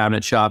maker,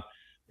 cabinet shop,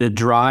 the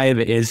drive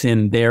is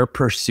in their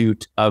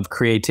pursuit of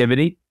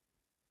creativity.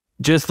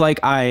 Just like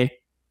I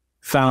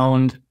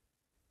found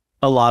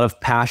a lot of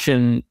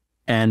passion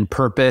and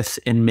purpose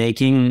in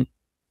making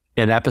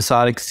an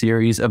episodic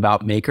series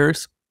about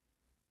makers,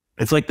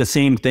 it's like the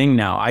same thing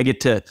now. I get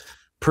to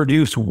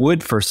produce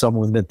wood for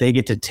someone that they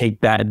get to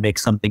take that and make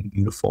something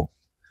beautiful.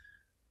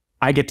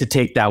 I get to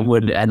take that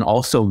wood and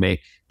also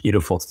make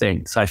beautiful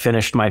things. I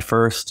finished my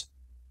first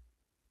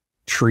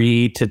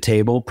tree to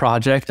table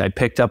project. I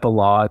picked up a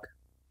log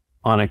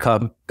on a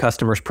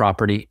customer's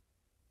property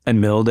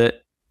and milled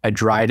it. I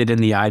dried it in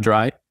the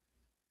iDRY.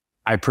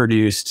 I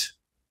produced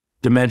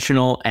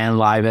dimensional and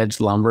live edge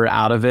lumber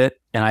out of it.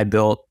 And I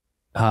built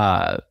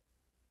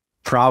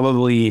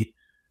probably,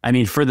 I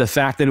mean, for the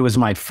fact that it was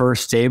my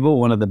first table,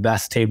 one of the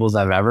best tables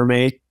I've ever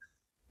made.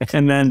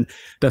 And then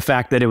the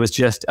fact that it was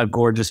just a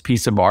gorgeous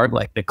piece of art,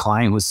 like the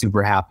client was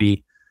super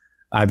happy.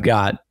 I've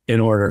got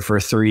an order for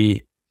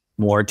 3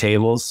 more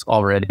tables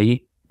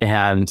already.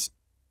 And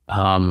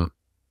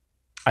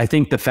I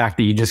think the fact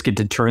that you just get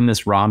to turn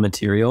this raw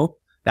material,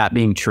 that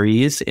being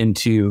trees,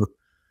 into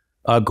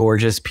a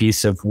gorgeous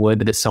piece of wood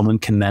that someone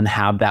can then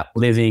have that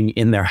living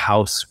in their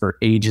house for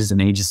ages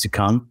and ages to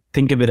come.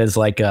 Think of it as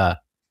like a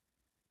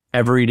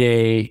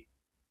everyday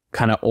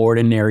kind of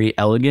ordinary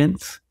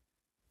elegance,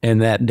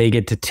 and that they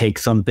get to take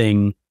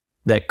something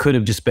that could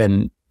have just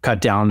been cut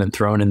down and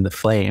thrown in the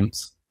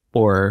flames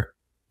or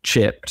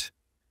chipped,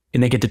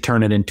 and they get to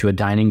turn it into a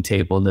dining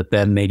table that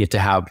then they get to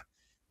have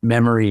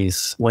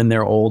memories when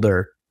they're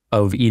older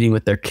of eating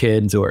with their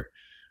kids or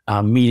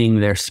meeting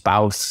their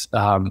spouse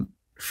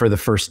for the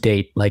first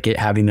date, like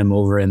having them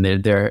over and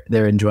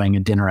they're enjoying a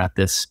dinner at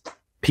this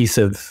piece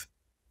of,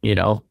 you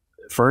know,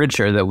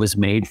 furniture that was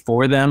made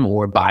for them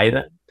or by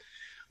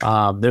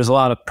them. There's a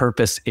lot of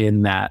purpose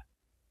in that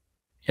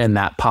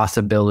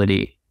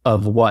possibility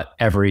of what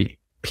every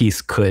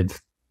piece could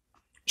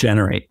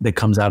generate that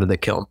comes out of the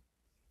kiln.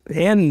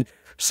 And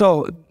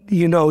so,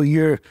 you know,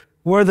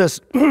 we're this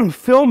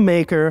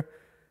filmmaker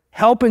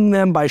helping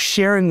them by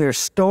sharing their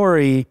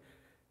story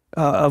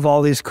of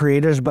all these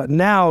creators, but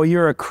now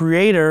you're a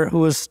creator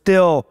who is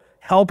still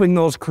helping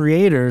those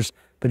creators,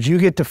 but you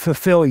get to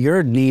fulfill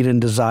your need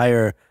and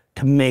desire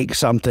to make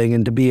something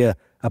and to be a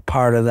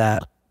part of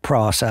that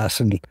process.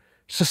 And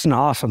it's just an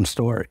awesome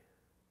story.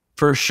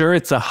 For sure,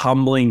 it's a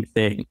humbling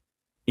thing.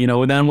 You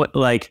know, then what,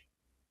 like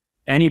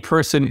any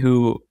person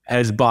who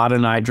has bought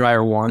an iDRY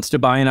or wants to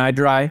buy an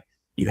iDRY,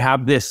 you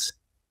have this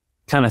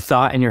kind of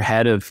thought in your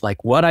head of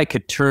like what I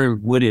could turn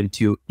wood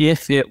into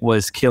if it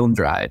was kiln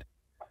dried.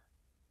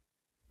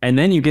 And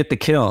then you get the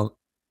kiln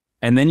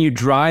and then you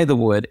dry the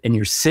wood and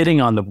you're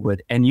sitting on the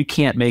wood and you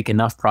can't make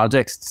enough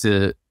projects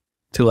to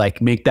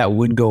like make that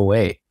wood go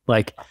away.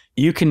 Like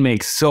you can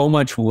make so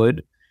much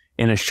wood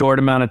in a short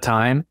amount of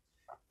time.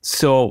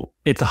 So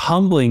it's a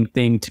humbling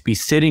thing to be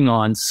sitting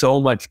on so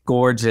much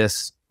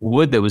gorgeous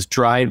wood that was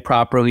dried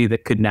properly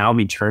that could now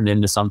be turned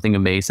into something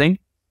amazing.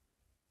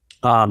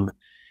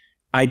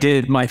 I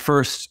did my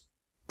first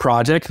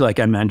project, like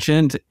I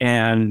mentioned,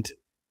 and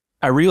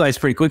I realized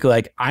pretty quickly,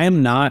 like, I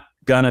am not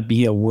gonna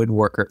be a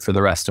woodworker for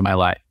the rest of my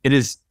life. It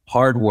is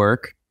hard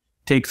work,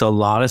 takes a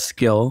lot of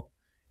skill.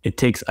 It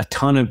takes a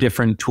ton of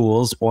different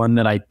tools. One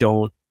that I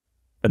don't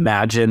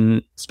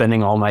imagine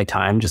spending all my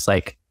time just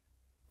like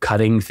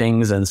cutting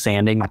things and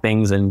sanding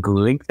things and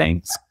gluing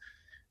things.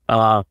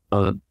 But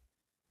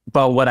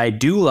what I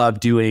do love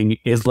doing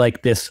is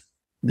like this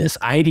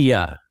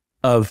idea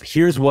of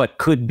here's what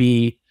could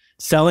be,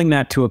 selling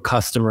that to a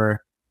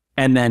customer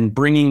and then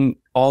bringing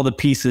all the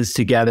pieces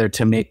together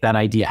to make that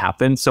idea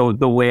happen. So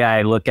the way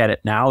I look at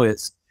it now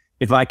is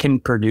if I can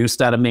produce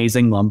that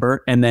amazing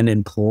lumber and then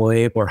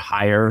employ or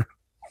hire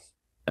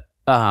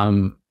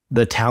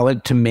the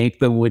talent to make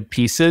the wood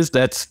pieces,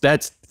 that's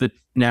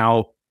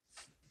now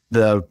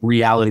the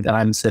reality that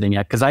I'm sitting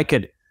at. Cause I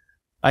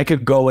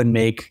could go and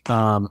make,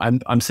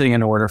 I'm sitting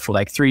in order for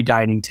like 3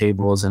 dining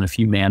tables and a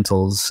few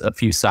mantles, a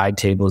few side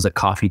tables, a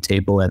coffee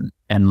table,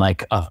 and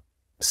like a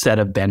set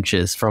of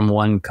benches from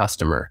one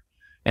customer.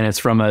 And it's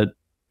from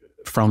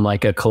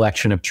like a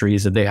collection of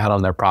trees that they had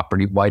on their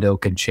property, white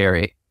oak and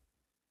cherry.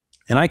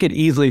 And I could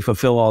easily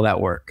fulfill all that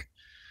work.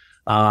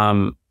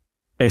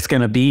 It's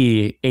going to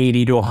be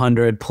 80 to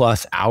 100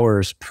 plus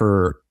hours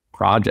per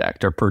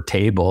project or per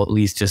table, at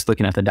least just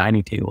looking at the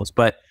dining tables.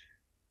 But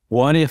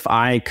what if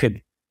I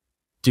could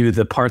do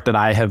the part that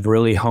I have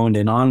really honed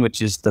in on,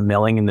 which is the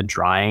milling and the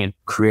drying and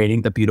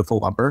creating the beautiful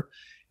lumber,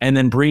 and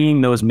then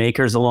bringing those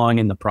makers along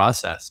in the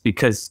process?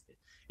 Because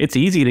it's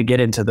easy to get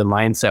into the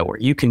mindset where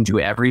you can do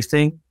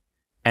everything.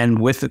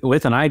 And with an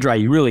iDRY,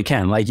 you really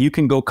can. Like, you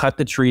can go cut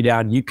the tree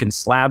down, you can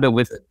slab it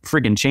with a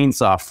friggin'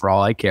 chainsaw for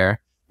all I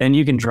care, then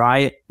you can dry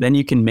it, then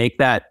you can make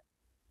that,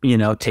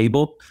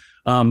 table.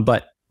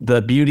 But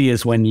the beauty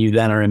is when you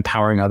then are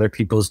empowering other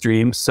people's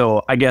dreams.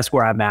 So I guess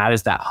where I'm at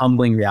is that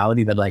humbling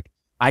reality that like,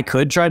 I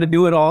could try to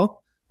do it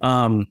all.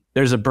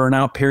 There's a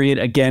burnout period,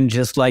 again,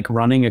 just like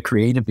running a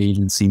creative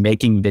agency,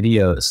 making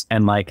videos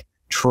and like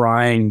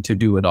trying to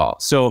do it all.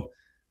 So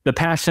the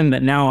passion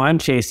that now I'm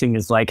chasing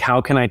is like,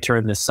 how can I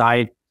turn this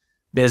side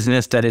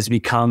business that has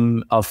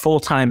become a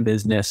full-time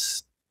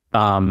business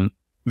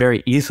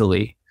very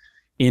easily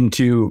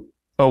into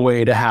a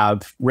way to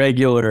have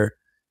regular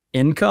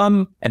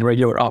income and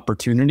regular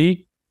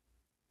opportunity,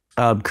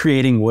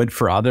 creating wood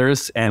for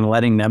others and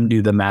letting them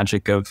do the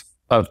magic of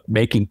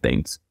making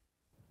things.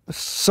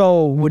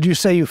 So would you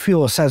say you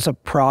feel a sense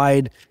of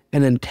pride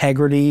and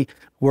integrity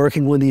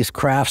working with these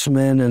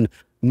craftsmen and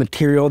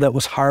material that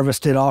was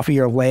harvested off of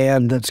your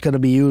land that's going to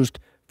be used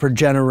for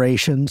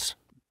generations?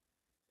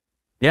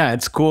 Yeah,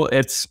 it's cool.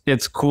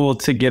 It's cool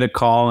to get a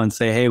call and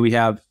say, hey, we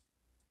have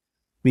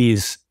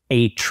these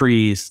 8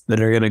 trees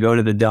that are going to go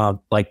to the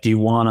dump. Like, do you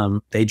want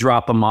them? They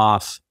drop them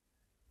off.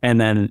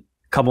 And then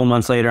a couple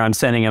months later, I'm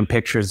sending them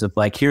pictures of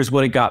like, here's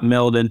what it got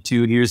milled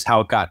into. Here's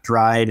how it got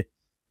dried.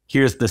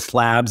 Here's the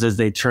slabs as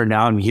they turned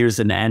out. And here's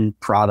an end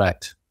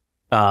product.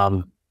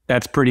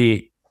 That's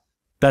pretty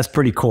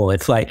cool.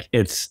 It's like,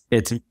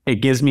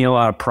 it gives me a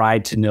lot of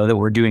pride to know that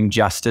we're doing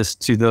justice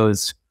to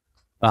those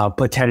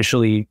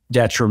potentially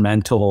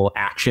detrimental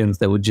actions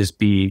that would just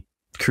be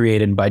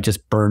created by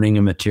just burning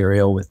a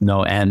material with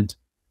no end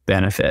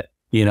benefit.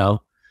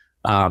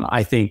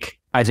 I think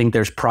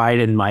there's pride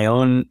in my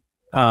own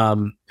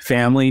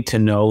family to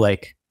know,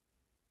 like,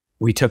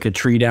 we took a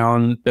tree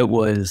down that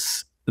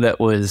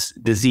was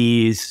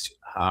diseased,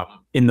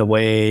 in the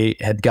way,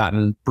 had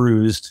gotten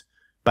bruised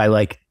by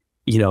like,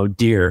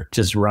 deer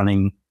just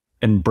running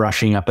and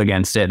brushing up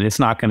against it. And it's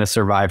not going to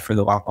survive for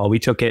the long haul. We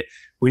took it,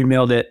 we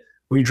milled it,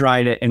 we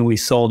dried it, and we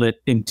sold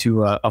it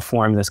into a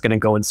form that's going to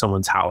go in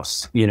someone's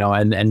house,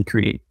 and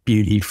create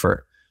beauty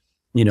for,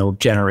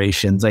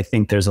 generations. I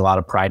think there's a lot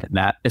of pride in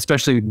that,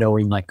 especially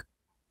knowing like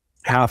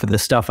half of the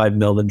stuff I've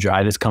milled and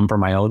dried has come from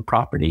my own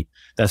property.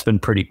 That's been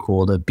pretty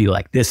cool to be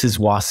like, this is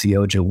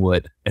Wasioja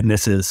wood, and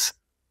this is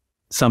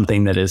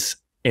something that is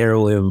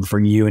heirloom for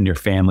you and your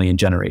family in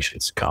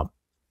generations to come.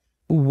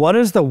 What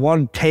is the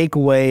one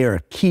takeaway or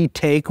key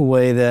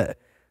takeaway that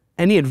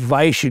any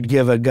advice you'd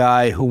give a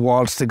guy who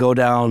wants to go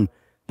down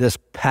this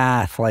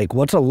path? Like,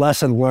 what's a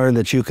lesson learned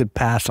that you could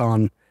pass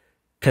on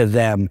to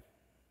them?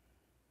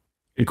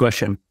 Good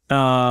question.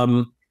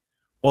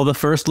 Well, the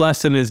first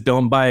lesson is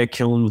don't buy a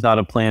kiln without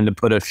a plan to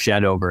put a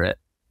shed over it.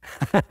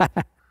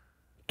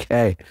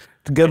 Okay.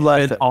 It's a good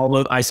lesson.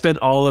 I spent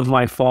all of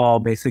my fall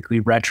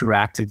basically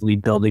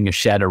retroactively building a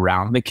shed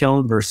around the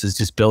kiln versus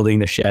just building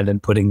the shed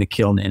and putting the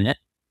kiln in it.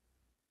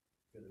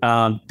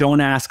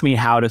 Don't ask me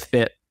how to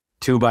fit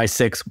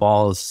 2x6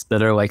 walls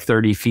that are like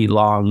 30 feet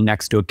long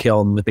next to a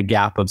kiln with a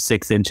gap of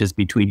 6 inches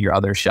between your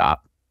other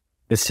shop.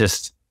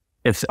 It's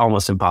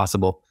almost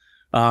impossible.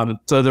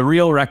 So the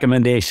real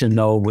recommendation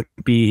though would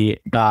be,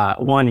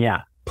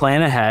 one,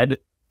 plan ahead.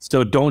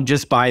 So don't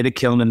just buy the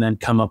kiln and then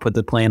come up with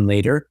the plan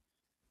later.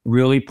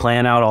 Really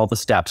plan out all the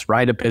steps,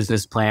 write a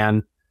business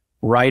plan,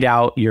 write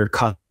out your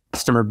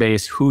customer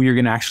base, who you're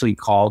going to actually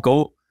call.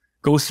 Go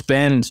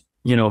spend,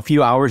 a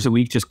few hours a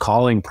week just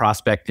calling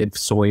prospective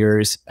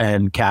sawyers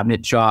and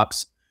cabinet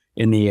shops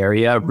in the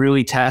area.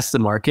 Really test the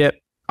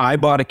market. I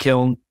bought a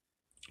kiln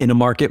in a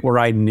market where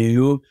I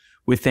knew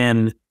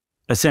within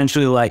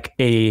essentially like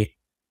a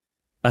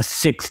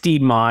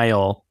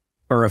 60-mile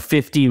or a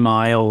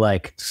 50-mile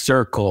like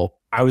circle,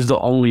 I was the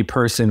only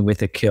person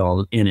with a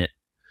kiln in it.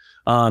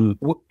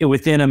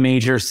 Within a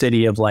major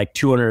city of like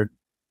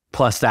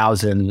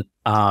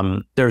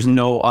 200,000+, there's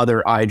no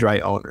other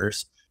iDRY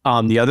owners.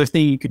 The other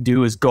thing you could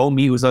do is go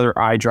meet with other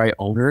iDRY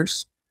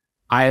owners.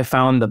 I have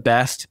found the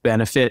best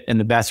benefit and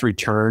the best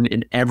return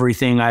in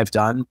everything I've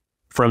done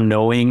from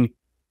knowing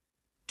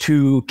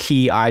 2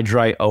 key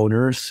iDRY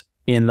owners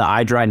in the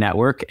iDRY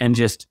network and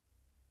just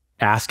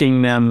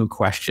asking them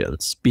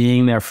questions,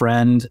 being their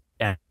friend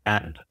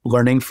and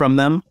learning from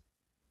them.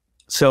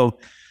 So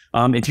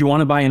if you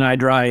want to buy an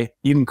iDRY,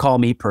 you can call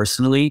me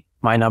personally.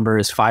 My number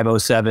is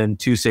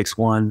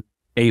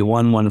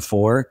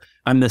 507-261-8114.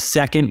 I'm the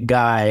second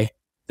guy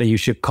that you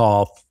should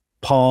call.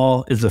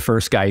 Paul is the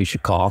first guy you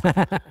should call,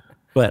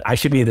 but I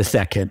should be the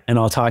second, and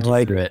I'll talk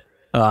you through it.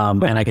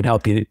 And I can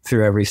help you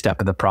through every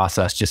step of the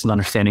process, just in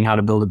understanding how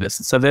to build a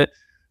business of it.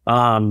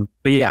 But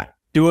yeah,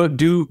 do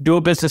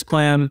a business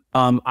plan.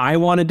 I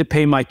wanted to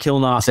pay my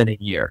kiln off in a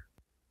year.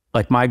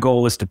 Like my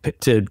goal was to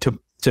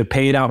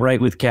pay it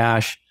outright with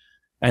cash,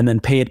 and then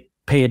pay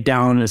it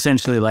down, and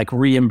essentially like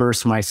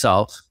reimburse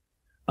myself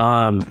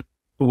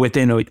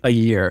within a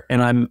year.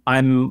 And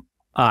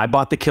I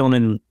bought the kiln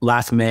in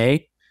last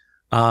May,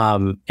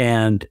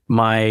 and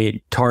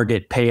my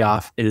target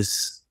payoff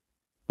is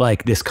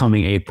like this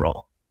coming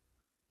April.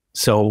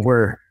 So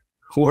we're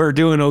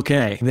doing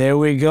okay. There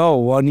we go.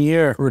 1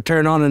 year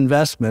return on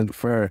investment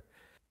for,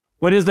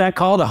 what is that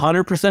called?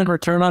 100%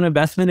 return on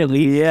investment at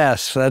least?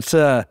 Yes,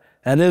 that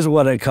is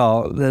what it's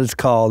called.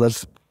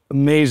 That's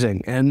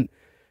amazing. And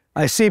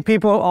I see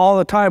people all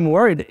the time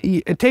worried.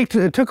 It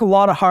took a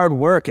lot of hard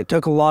work. It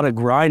took a lot of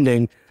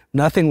grinding.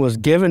 Nothing was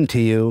given to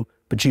you,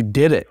 but you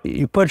did it.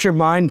 You put your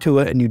mind to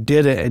it and you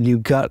did it, and you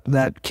got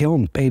that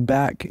kiln paid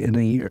back in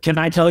a year. Can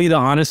I tell you the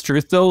honest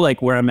truth though,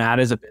 like where I'm at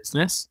as a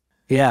business?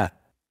 Yeah.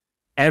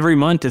 Every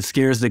month it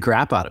scares the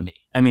crap out of me.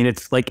 I mean,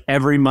 it's like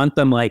every month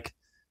I'm like,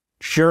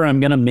 sure, I'm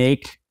going to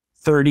make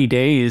 30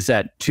 days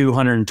at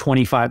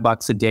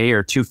 $225 a day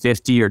or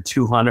 250 or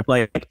 200,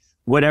 like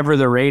whatever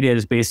the rate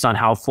is based on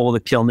how full the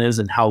kiln is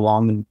and how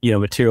long,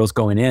 material's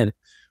going in,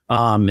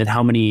 and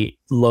how many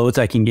loads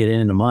I can get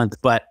in a month.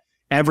 But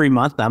every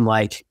month I'm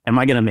like, am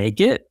I going to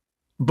make it?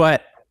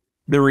 But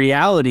the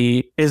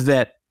reality is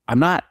that I'm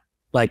not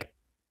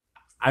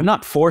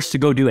forced to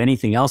go do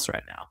anything else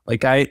right now.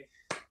 Like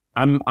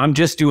I'm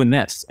just doing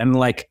this. And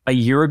like a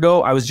year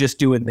ago, I was just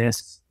doing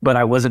this, but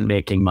I wasn't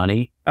making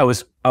money. I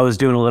was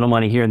doing a little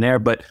money here and there,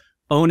 but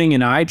owning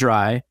an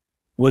iDRY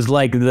was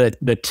like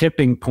the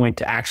tipping point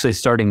to actually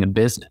starting a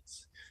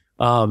business.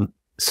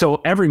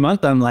 So every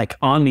month I'm like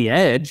on the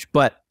edge,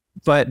 but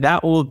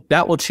that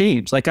will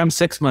change. Like I'm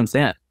 6 months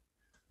in.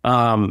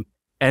 And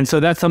so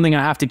that's something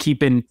I have to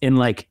keep in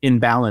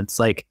balance.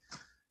 Like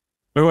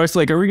my wife's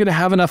like, are we going to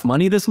have enough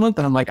money this month?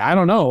 And I'm like, I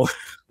don't know.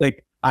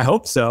 Like, I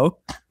hope so.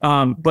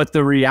 But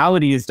the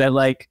reality is that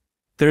like,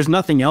 there's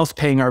nothing else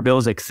paying our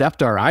bills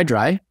except our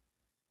iDRY.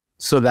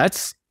 So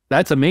that's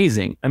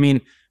amazing. I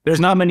mean, there's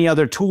not many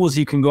other tools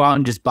you can go out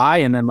and just buy.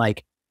 And then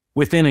like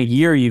within a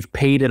year, you've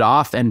paid it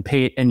off and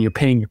you're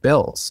paying your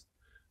bills.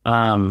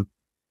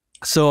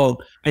 So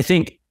I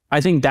think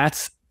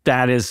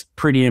that is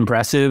pretty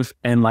impressive.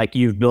 And like,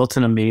 you've built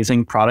an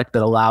amazing product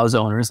that allows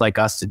owners like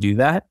us to do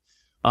that.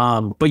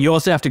 But you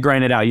also have to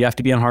grind it out. You have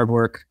to be on hard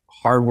work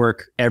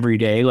every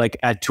day. Like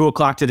at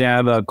 2:00 today, I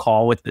have a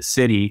call with the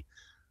city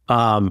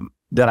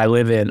that I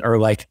live in, or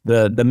like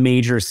the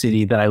major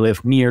city that I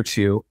live near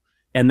to.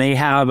 And they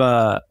have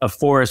a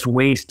forest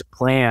waste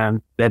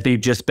plan that they've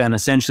just been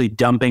essentially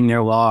dumping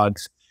their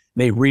logs.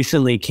 They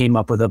recently came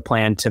up with a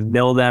plan to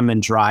mill them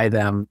and dry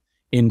them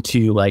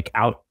into like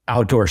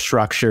outdoor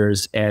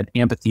structures and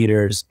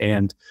amphitheaters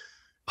and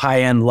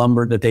high-end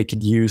lumber that they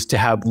could use to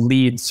have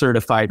LEED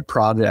certified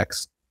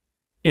projects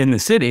in the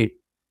city.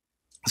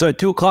 So at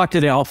 2:00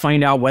 today, I'll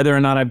find out whether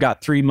or not I've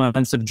got 3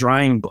 months of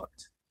drying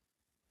booked.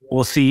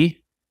 We'll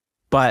see.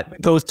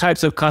 But those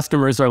types of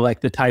customers are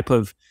like the type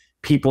of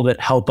people that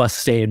help us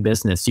stay in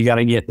business. You got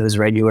to get those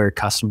regular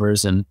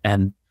customers, and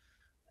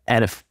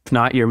if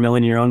not, you're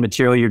milling your own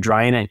material, you're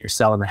drying it, you're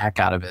selling the heck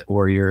out of it,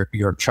 or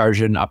you're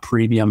charging a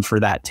premium for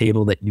that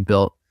table that you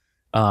built.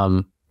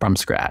 from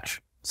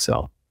scratch.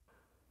 So,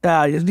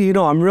 you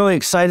know, I'm really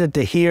excited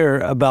to hear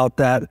about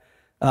that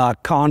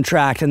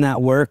contract and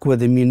that work with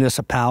the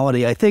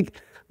municipality. I think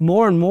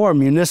more and more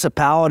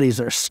municipalities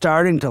are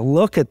starting to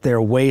look at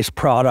their waste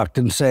product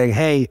and saying,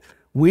 hey,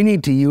 we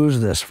need to use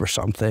this for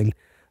something.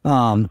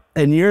 And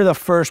you're the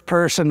first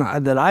person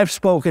that I've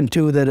spoken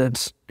to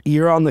that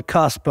you're on the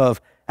cusp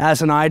of,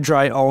 as an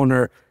iDRY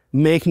owner,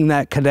 making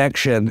that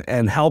connection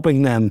and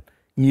helping them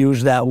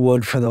use that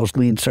wood for those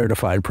LEED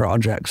certified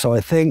projects. So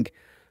I think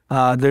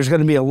there's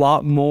going to be a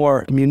lot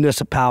more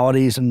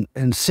municipalities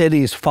and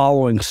cities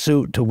following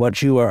suit to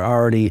what you are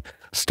already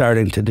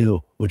starting to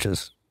do, which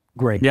is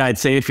great. Yeah, I'd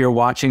say if you're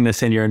watching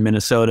this and you're in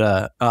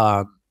Minnesota,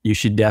 you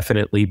should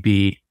definitely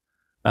be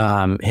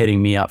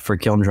hitting me up for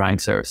kiln drying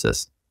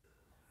services.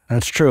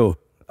 That's true.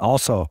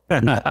 Also.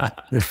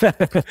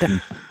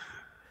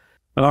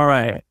 All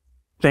right.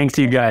 Thanks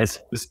to you guys.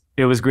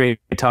 It was great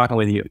talking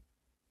with you.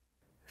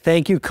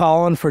 Thank you,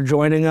 Colin, for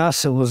joining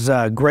us. It was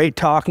great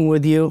talking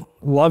with you.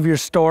 Love your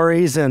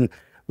stories and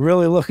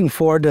really looking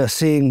forward to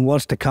seeing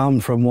what's to come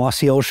from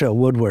Wasioja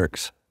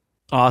Woodworks.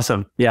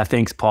 Awesome. Yeah,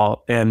 thanks,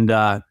 Paul. And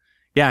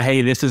yeah,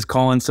 hey, this is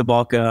Colin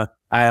Cabalka.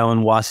 I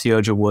own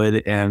Wasioja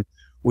Wood, and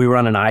we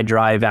run an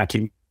iDRY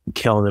vacuum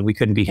kiln, and we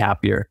couldn't be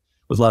happier.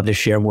 Would love to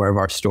share more of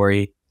our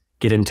story.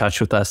 Get in touch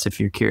with us if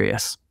you're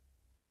curious.